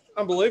 it's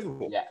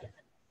unbelievable. Yeah.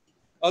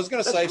 I was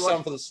going to say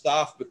something for the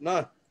staff, but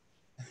no.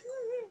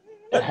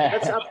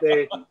 That's up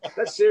there.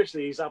 That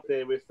seriously is up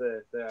there with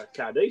the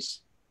Cardis.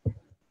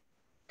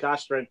 Car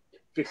strength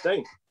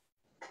 15.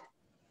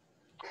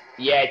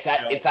 Yeah,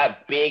 it's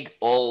that big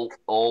all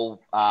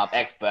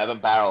ex bourbon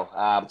barrel.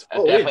 is.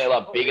 Definitely a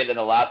lot bigger than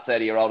the last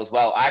 30-year-old as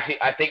well. I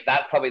think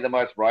that's probably the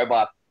most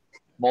robust.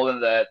 More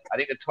than I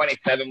think the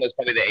 27 was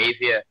probably the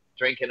easier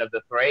drinking of the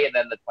three, and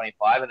then the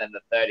 25, and then the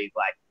 30 is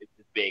like it's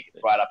just big.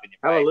 It's right up in your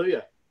face.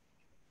 Hallelujah.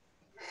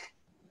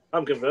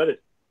 I'm converted.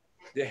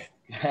 Yeah.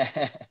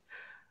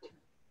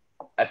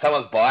 As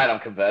someone's buying, I'm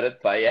converted,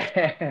 but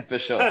yeah, for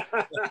sure.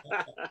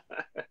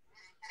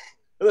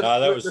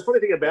 The funny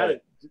thing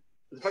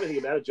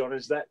about it, John,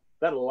 is that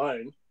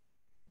alone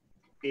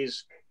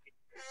is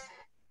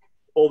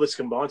all that's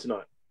combined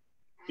tonight.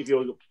 If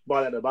you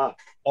buy that in a bar.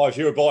 Oh, if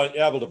you were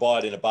able to buy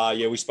it in a bar,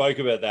 yeah, we spoke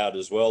about that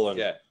as well. And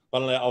yeah, I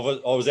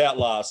was out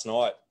last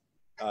night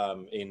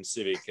in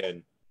Civic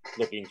and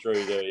looking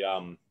through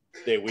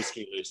their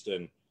whiskey list,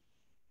 and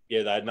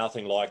yeah, they had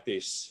nothing like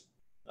this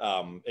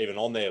even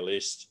on their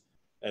list,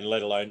 and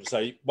let alone.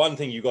 So one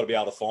thing you've got to be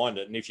able to find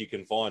it, and if you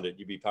can find it,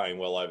 you'd be paying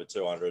well over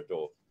 $200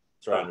 or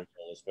 $300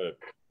 for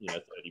 30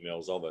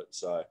 mils of it.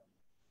 So.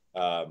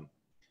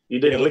 You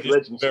did Liquor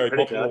Legends, very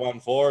popular one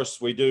for us.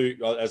 We do,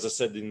 as I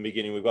said in the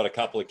beginning, we've got a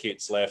couple of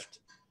kits left,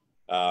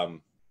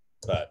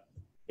 but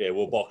yeah,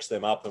 we'll box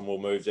them up and we'll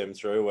move them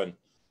through. And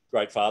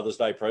great Father's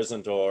Day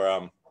present,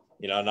 or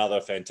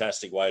another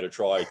fantastic way to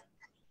try,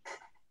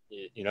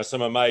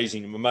 some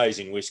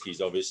amazing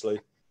whiskies, obviously.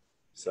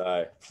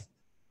 So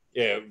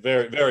yeah,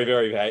 very very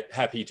very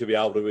happy to be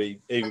able to be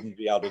able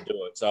to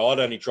do it. So I'd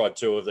only tried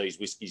 2 of these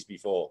whiskies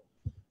before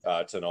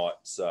tonight.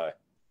 So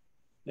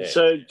yeah.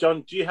 So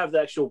John, do you have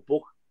the actual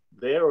book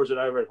there, or is it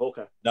over at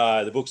Hawker?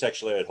 No, the book's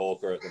actually at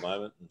Hawker at the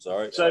moment. I'm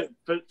sorry. So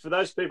for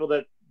those people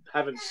that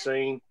haven't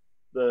seen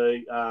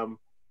the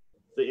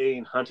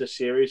Ian Hunter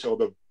series, or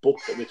the book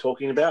that we're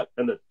talking about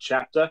and the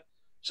chapter,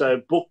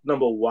 so book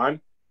number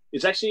 1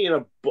 is actually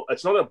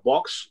it's not a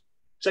box,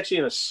 it's actually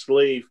in a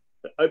sleeve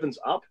that opens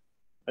up,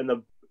 and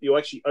you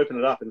actually open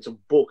it up and it's a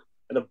book,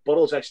 and the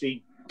bottle's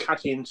actually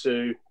cut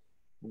into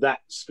that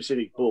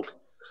specific book.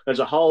 There's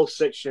a whole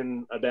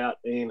section about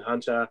Ian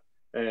Hunter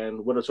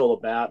and what it's all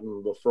about,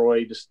 and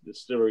Laphroaig, the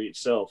distillery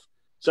itself.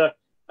 So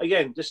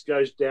again, just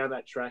goes down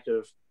that track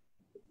of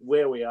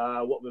where we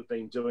are, what we've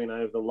been doing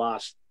over the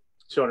last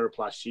 200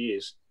 plus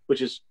years,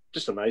 which is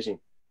just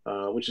amazing.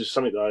 Which is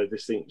something that I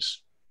just think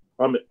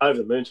I'm over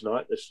the moon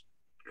tonight. It's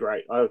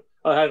great. I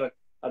have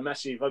a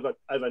massive. I've got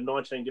over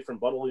 19 different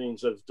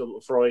bottlings of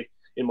Laphroaig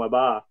in my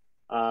bar.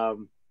 I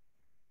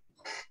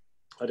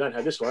don't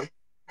have this one,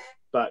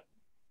 but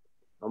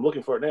I'm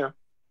looking for it now.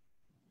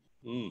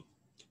 Mm.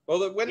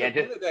 Well, when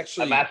it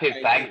actually a massive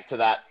thanks to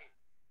that.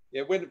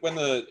 Yeah, when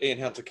the Ian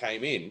Hunter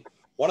came in,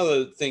 one of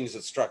the things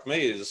that struck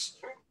me is,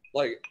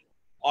 like,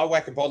 I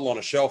whack a bottle on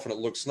a shelf and it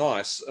looks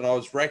nice, and I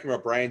was racking my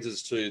brains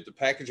as to the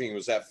packaging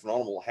was that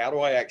phenomenal. How do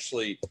I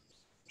actually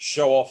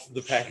show off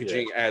the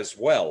packaging as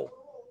well?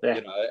 Yeah.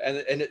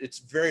 And it's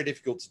very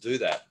difficult to do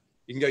that.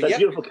 You can go, that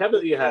beautiful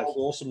cabinet that you have,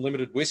 awesome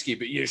limited whiskey,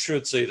 but you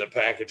should see the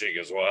packaging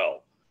as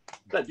well.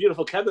 That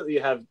beautiful cabinet that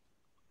you have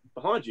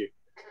behind you.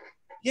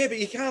 Yeah, but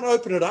you can't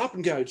open it up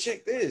and go,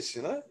 check this,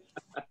 So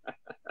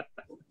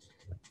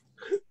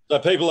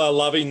people are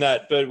loving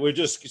that, but we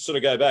just sort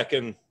of go back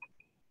and,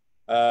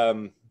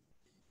 so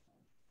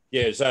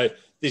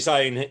this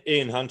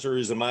Ian Hunter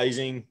is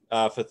amazing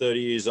for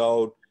 30 years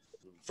old.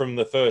 From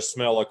the first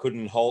smell, I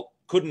couldn't hold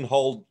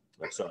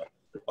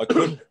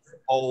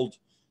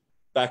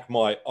back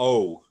my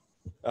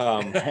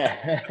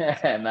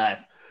Nice.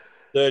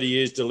 30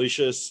 years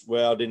delicious.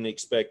 Wow, didn't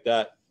expect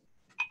that.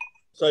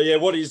 So yeah,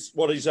 what is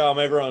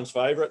everyone's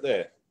favourite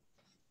there?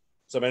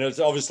 So I mean, it's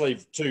obviously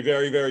 2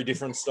 very very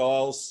different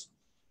styles,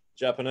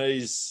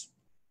 Japanese,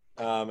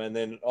 and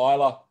then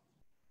Islay.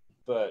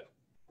 But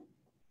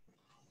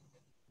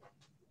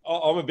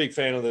I'm a big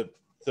fan of the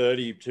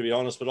 30, to be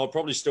honest. But I'll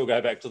probably still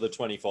go back to the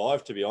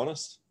 25, to be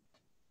honest.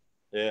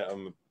 Yeah,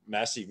 I'm a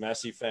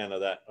massive fan of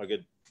that.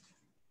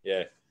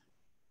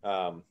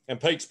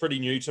 And peak's pretty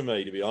new to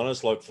me, to be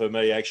honest. Like for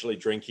me, actually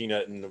drinking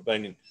it, and I've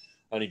been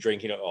only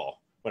drinking it.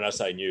 When I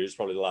say new, it's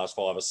probably the last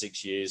 5 or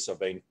 6 years. I've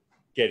been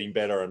getting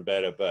better and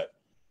better, but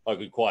I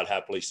could quite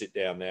happily sit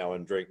down now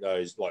and drink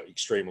those, like,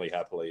 extremely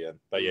happily.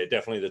 But yeah,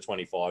 definitely the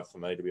 25 for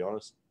me, to be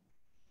honest.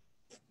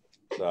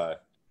 So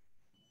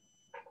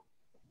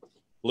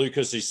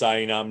Lucas is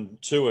saying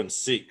 2 and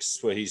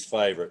 6 were his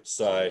favourites.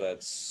 So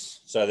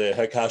so the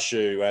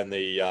Hakushu and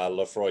the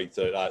Laphroaig,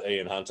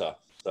 Ian Hunter.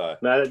 So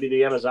no, that'd be the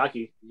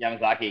Yamazaki.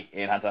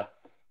 Ian Hunter.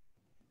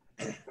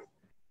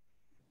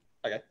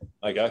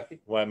 Okay.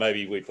 Well,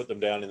 maybe we put them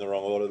down in the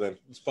wrong order then.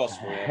 It's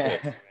possible.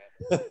 Yeah.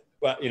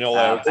 Well,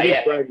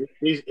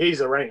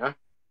 He's a ringer.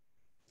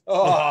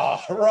 Oh,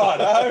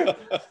 right.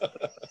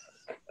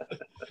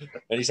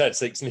 And he's had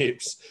 6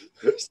 nips.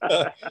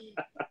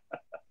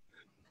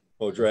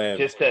 Or drams.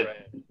 Just to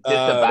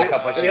back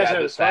up what you guys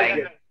were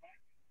saying.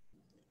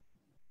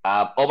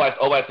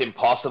 Almost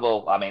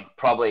impossible. I mean,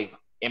 probably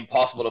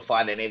impossible to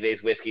find any of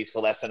these whiskies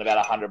for less than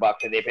about $100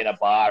 a nip in a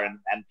bar, and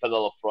for the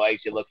Laphroaigs,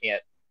 you're looking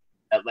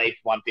at least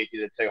 150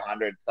 to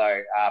 200.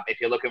 So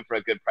if you're looking for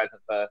a good present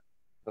for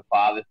for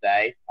Father's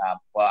Day.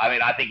 Well, I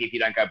mean, I think if you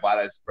don't go buy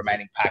those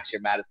remaining packs,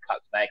 you're mad as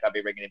cut snake. I'll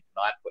be ringing him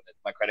tonight, putting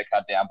my credit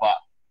card down. But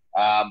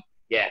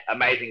yeah,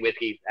 amazing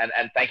whiskeys.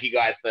 And thank you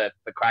guys for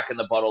cracking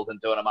the bottles and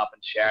doing them up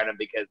and sharing them,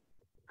 because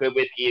good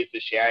whiskey is for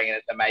sharing, and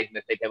it's amazing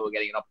to see people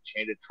getting an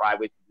opportunity to try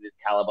whiskey of this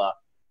caliber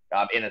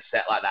in a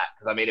set like that.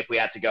 Because, I mean, if we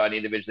had to go and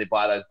individually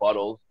buy those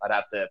bottles, I'd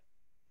have to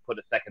put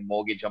a second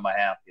mortgage on my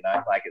house, you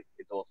know? Like,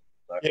 it's awesome.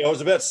 So, Yeah, it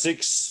was about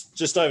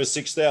just over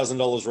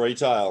 $6,000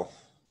 retail.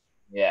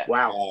 Yeah.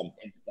 Wow.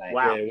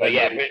 Wow.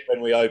 Yeah,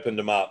 when we opened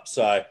them up.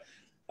 So,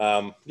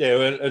 yeah,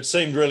 it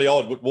seemed really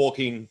odd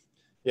walking.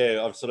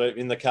 Yeah, I'm sort of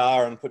in the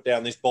car and put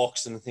down this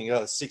box and think,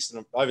 over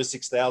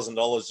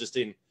 $6,000 just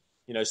in,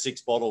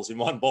 6 bottles in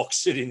one box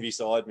sitting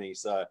beside me.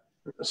 So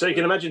you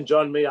can imagine,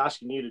 John, me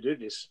asking you to do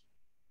this.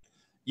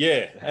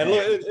 Yeah, and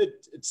look,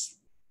 it's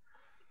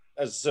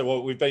as I said,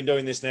 well, we've been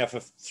doing this now for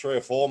 3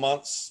 or 4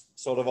 months,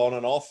 sort of on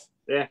and off.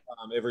 Yeah.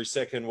 Every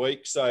second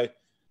week. So,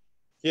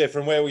 yeah,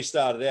 from where we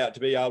started out to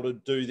be able to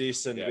do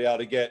this and to be able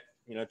to get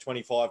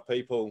 25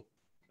 people,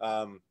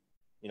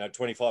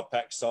 25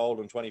 packs sold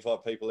and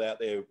 25 people out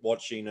there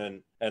watching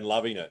and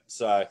loving it.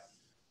 So,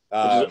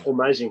 which is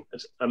amazing.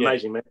 It's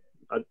amazing, man.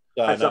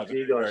 That's up to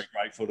you guys. Very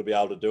grateful to be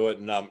able to do it,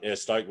 and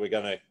stoked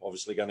we're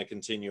obviously going to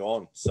continue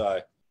on.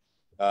 So,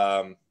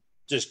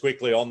 just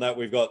quickly on that,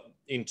 we've got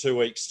in 2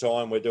 weeks'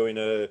 time we're doing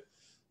a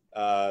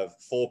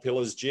 4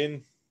 Pillars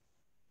gin.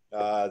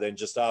 Then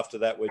just after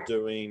that we're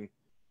doing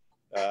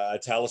a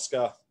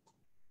Talisker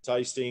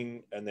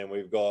tasting, and then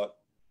we've got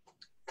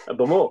a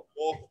Bumor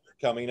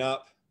coming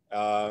up,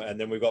 and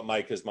then we've got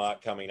Maker's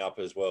Mark coming up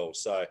as well.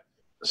 So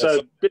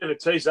a bit of a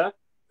teaser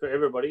for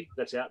everybody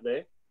that's out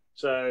there.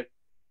 So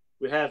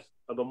we have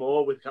a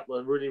Bumor with a couple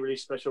of really, really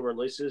special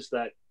releases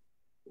that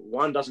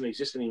one doesn't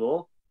exist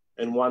anymore,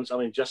 and one's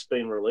only just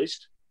been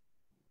released.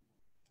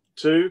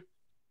 2,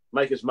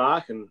 Maker's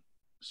Mark and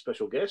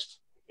special guest.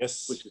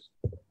 Yes. Which is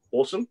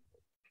awesome.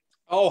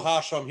 Oh,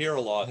 Harsh, I'm here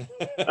a lot.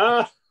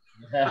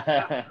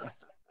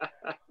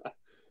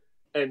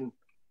 And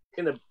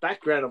in the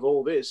background of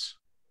all this,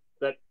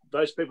 that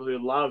those people who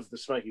love the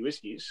smoky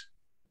whiskies,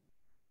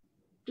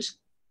 just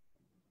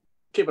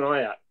keep an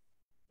eye out.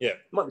 Yeah.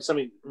 Might be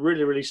something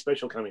really, really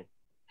special coming.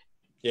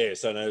 Yeah,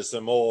 so there's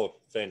some more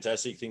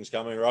fantastic things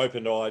coming. We're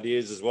open to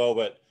ideas as well,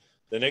 but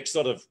the next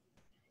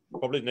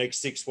probably the next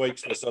 6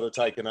 weeks, we're sort of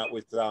taken up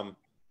with,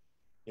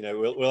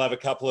 we'll have a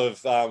couple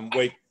of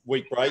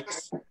week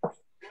breaks.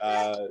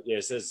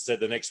 Yes, as I said,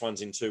 the next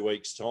one's in 2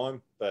 weeks'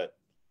 time, but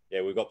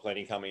yeah, we've got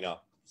plenty coming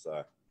up.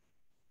 So,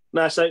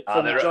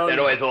 they're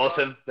always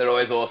awesome. They're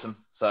always awesome.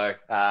 So,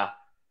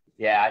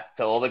 yeah,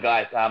 to all the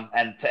guys,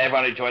 and to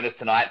everyone who joined us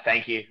tonight,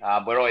 thank you.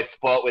 We're always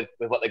spoilt with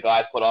what the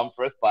guys put on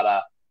for us, but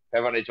for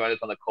everyone who joined us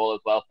on the call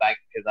as well,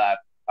 thanks, because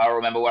I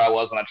remember where I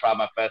was when I tried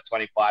my first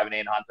 25 in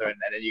Ian Hunter, and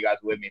then you guys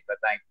were with me, so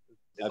thanks.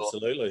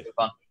 Absolutely. Awesome. It was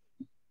fun.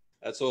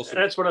 That's awesome.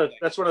 And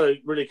that's one of the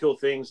really cool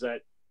things,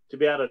 that to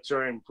be able to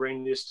try and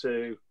bring this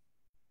to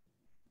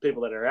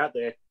people that are out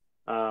there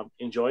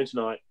enjoying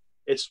tonight,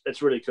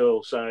 it's really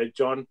cool. So,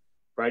 John,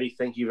 Brady,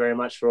 thank you very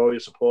much for all your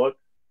support.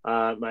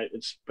 Mate,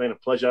 it's been a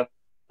pleasure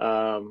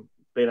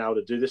being able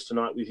to do this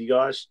tonight with you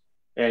guys.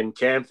 And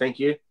Cam, thank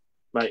you.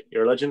 Mate,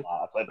 you're a legend.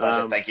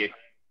 Thank you.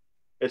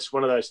 It's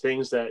one of those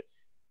things that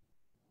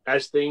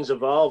as things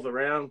evolve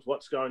around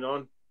what's going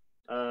on,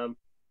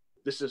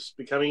 this is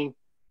becoming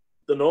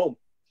the norm.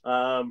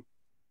 So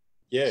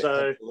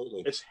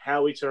absolutely. It's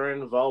how we turn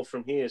and evolve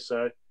from here.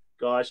 So,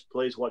 guys,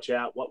 please watch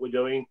out. What we're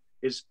doing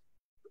is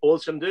all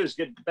it's going to do is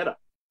get better.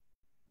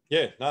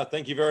 Yeah, no,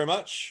 thank you very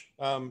much.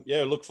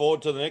 Look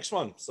forward to the next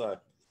one. So,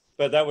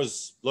 but that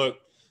was,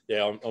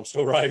 I'm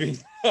still raving.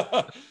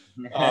 I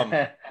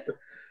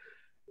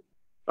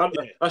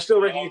still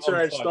reckon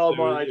you stole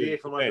my idea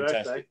for my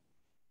birthday.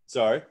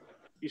 Sorry?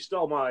 You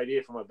stole my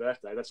idea for my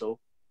birthday, that's all.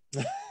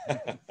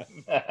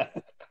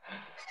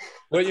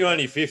 Weren't you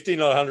only 50,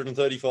 not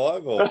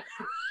 135? Or?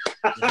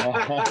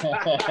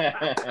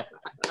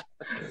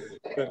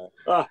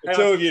 The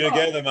two of you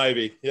together,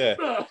 maybe.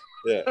 Yeah.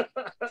 Yeah.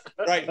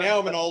 Right, now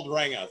I'm an old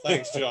ringer.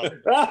 Thanks,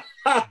 John.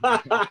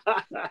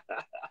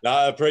 No,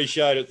 I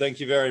appreciate it. Thank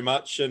you very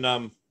much.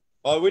 And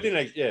we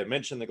didn't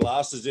mention the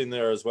glasses in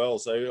there as well.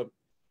 So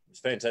it's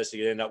fantastic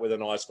to end up with a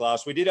nice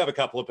glass. We did have a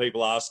couple of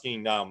people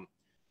asking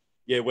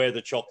where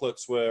the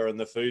chocolates were and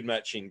the food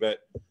matching, but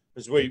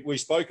as we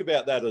spoke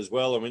about that as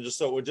well, and we just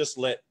thought we'd just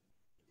let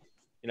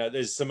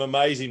there's some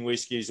amazing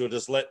whiskies. We'll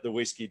just let the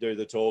whiskey do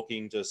the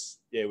talking,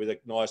 with a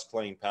nice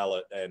clean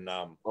palate. And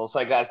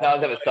also, guys, no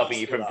one's ever stopping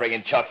you from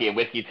bringing chocky and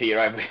whiskey to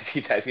your own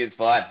whiskey tasting. It's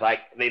fine. Like,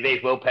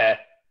 these will pair.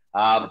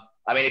 I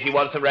mean, if you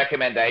want some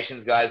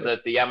recommendations, guys, the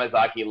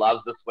Yamazaki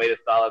loves the sweeter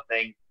style of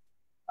things.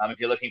 If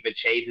you're looking for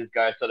cheeses,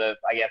 go sort of,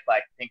 I guess,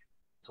 like, think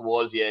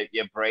towards your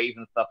breeze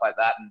and stuff like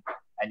that.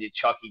 And your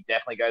chocky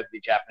definitely goes to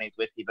the Japanese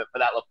whiskey. But for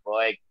that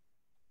Laphroaig,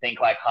 think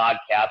like hard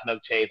cow's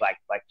milk cheese, like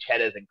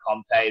cheddars and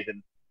comtés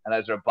and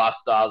those robust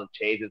styles of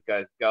cheeses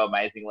go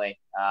amazingly.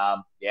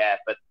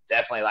 But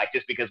definitely, like,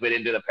 just because we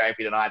didn't do the pairing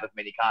for you tonight doesn't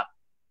mean you can't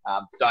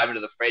dive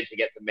into the fridge to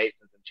get some meats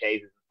and some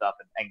cheeses and stuff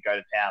and go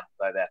to town.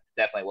 So that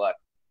definitely works.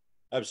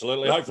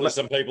 Absolutely. Hopefully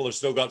some people have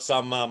still got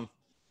some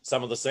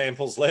of the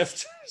samples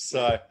left.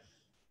 So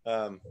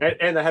and they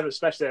haven't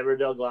smashed their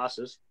Riddell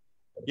glasses.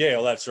 Yeah,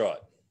 well, that's right.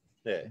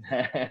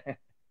 Yeah.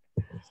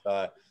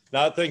 So,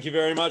 no, thank you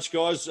very much,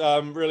 guys.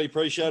 Really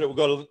appreciate it. We've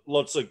got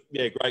lots of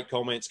great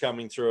comments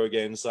coming through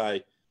again.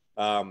 Say,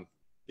 we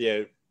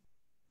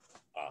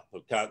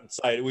can't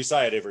say it. We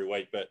say it every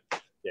week, but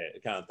yeah, I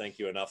can't thank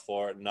you enough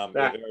for it. And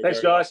thanks,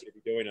 guys.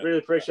 Doing it. Really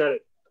appreciate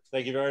it.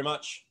 Thank you very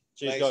much.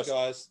 Cheers, Thanks,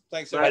 guys.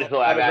 Thanks, That's everyone.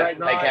 all I Have a got.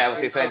 great Take care.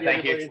 night. We'll see you soon.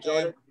 Thank you.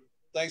 Enjoyed it.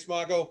 Thanks,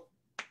 Michael.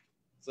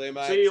 See you,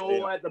 mate. See you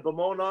all at the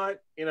Bemore night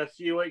in a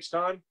few weeks'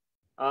 time.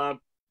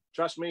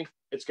 Trust me,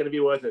 it's going to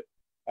be worth it.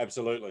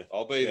 Absolutely.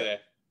 I'll be there.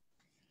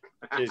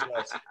 Cheers,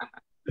 guys.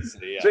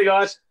 See you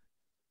guys.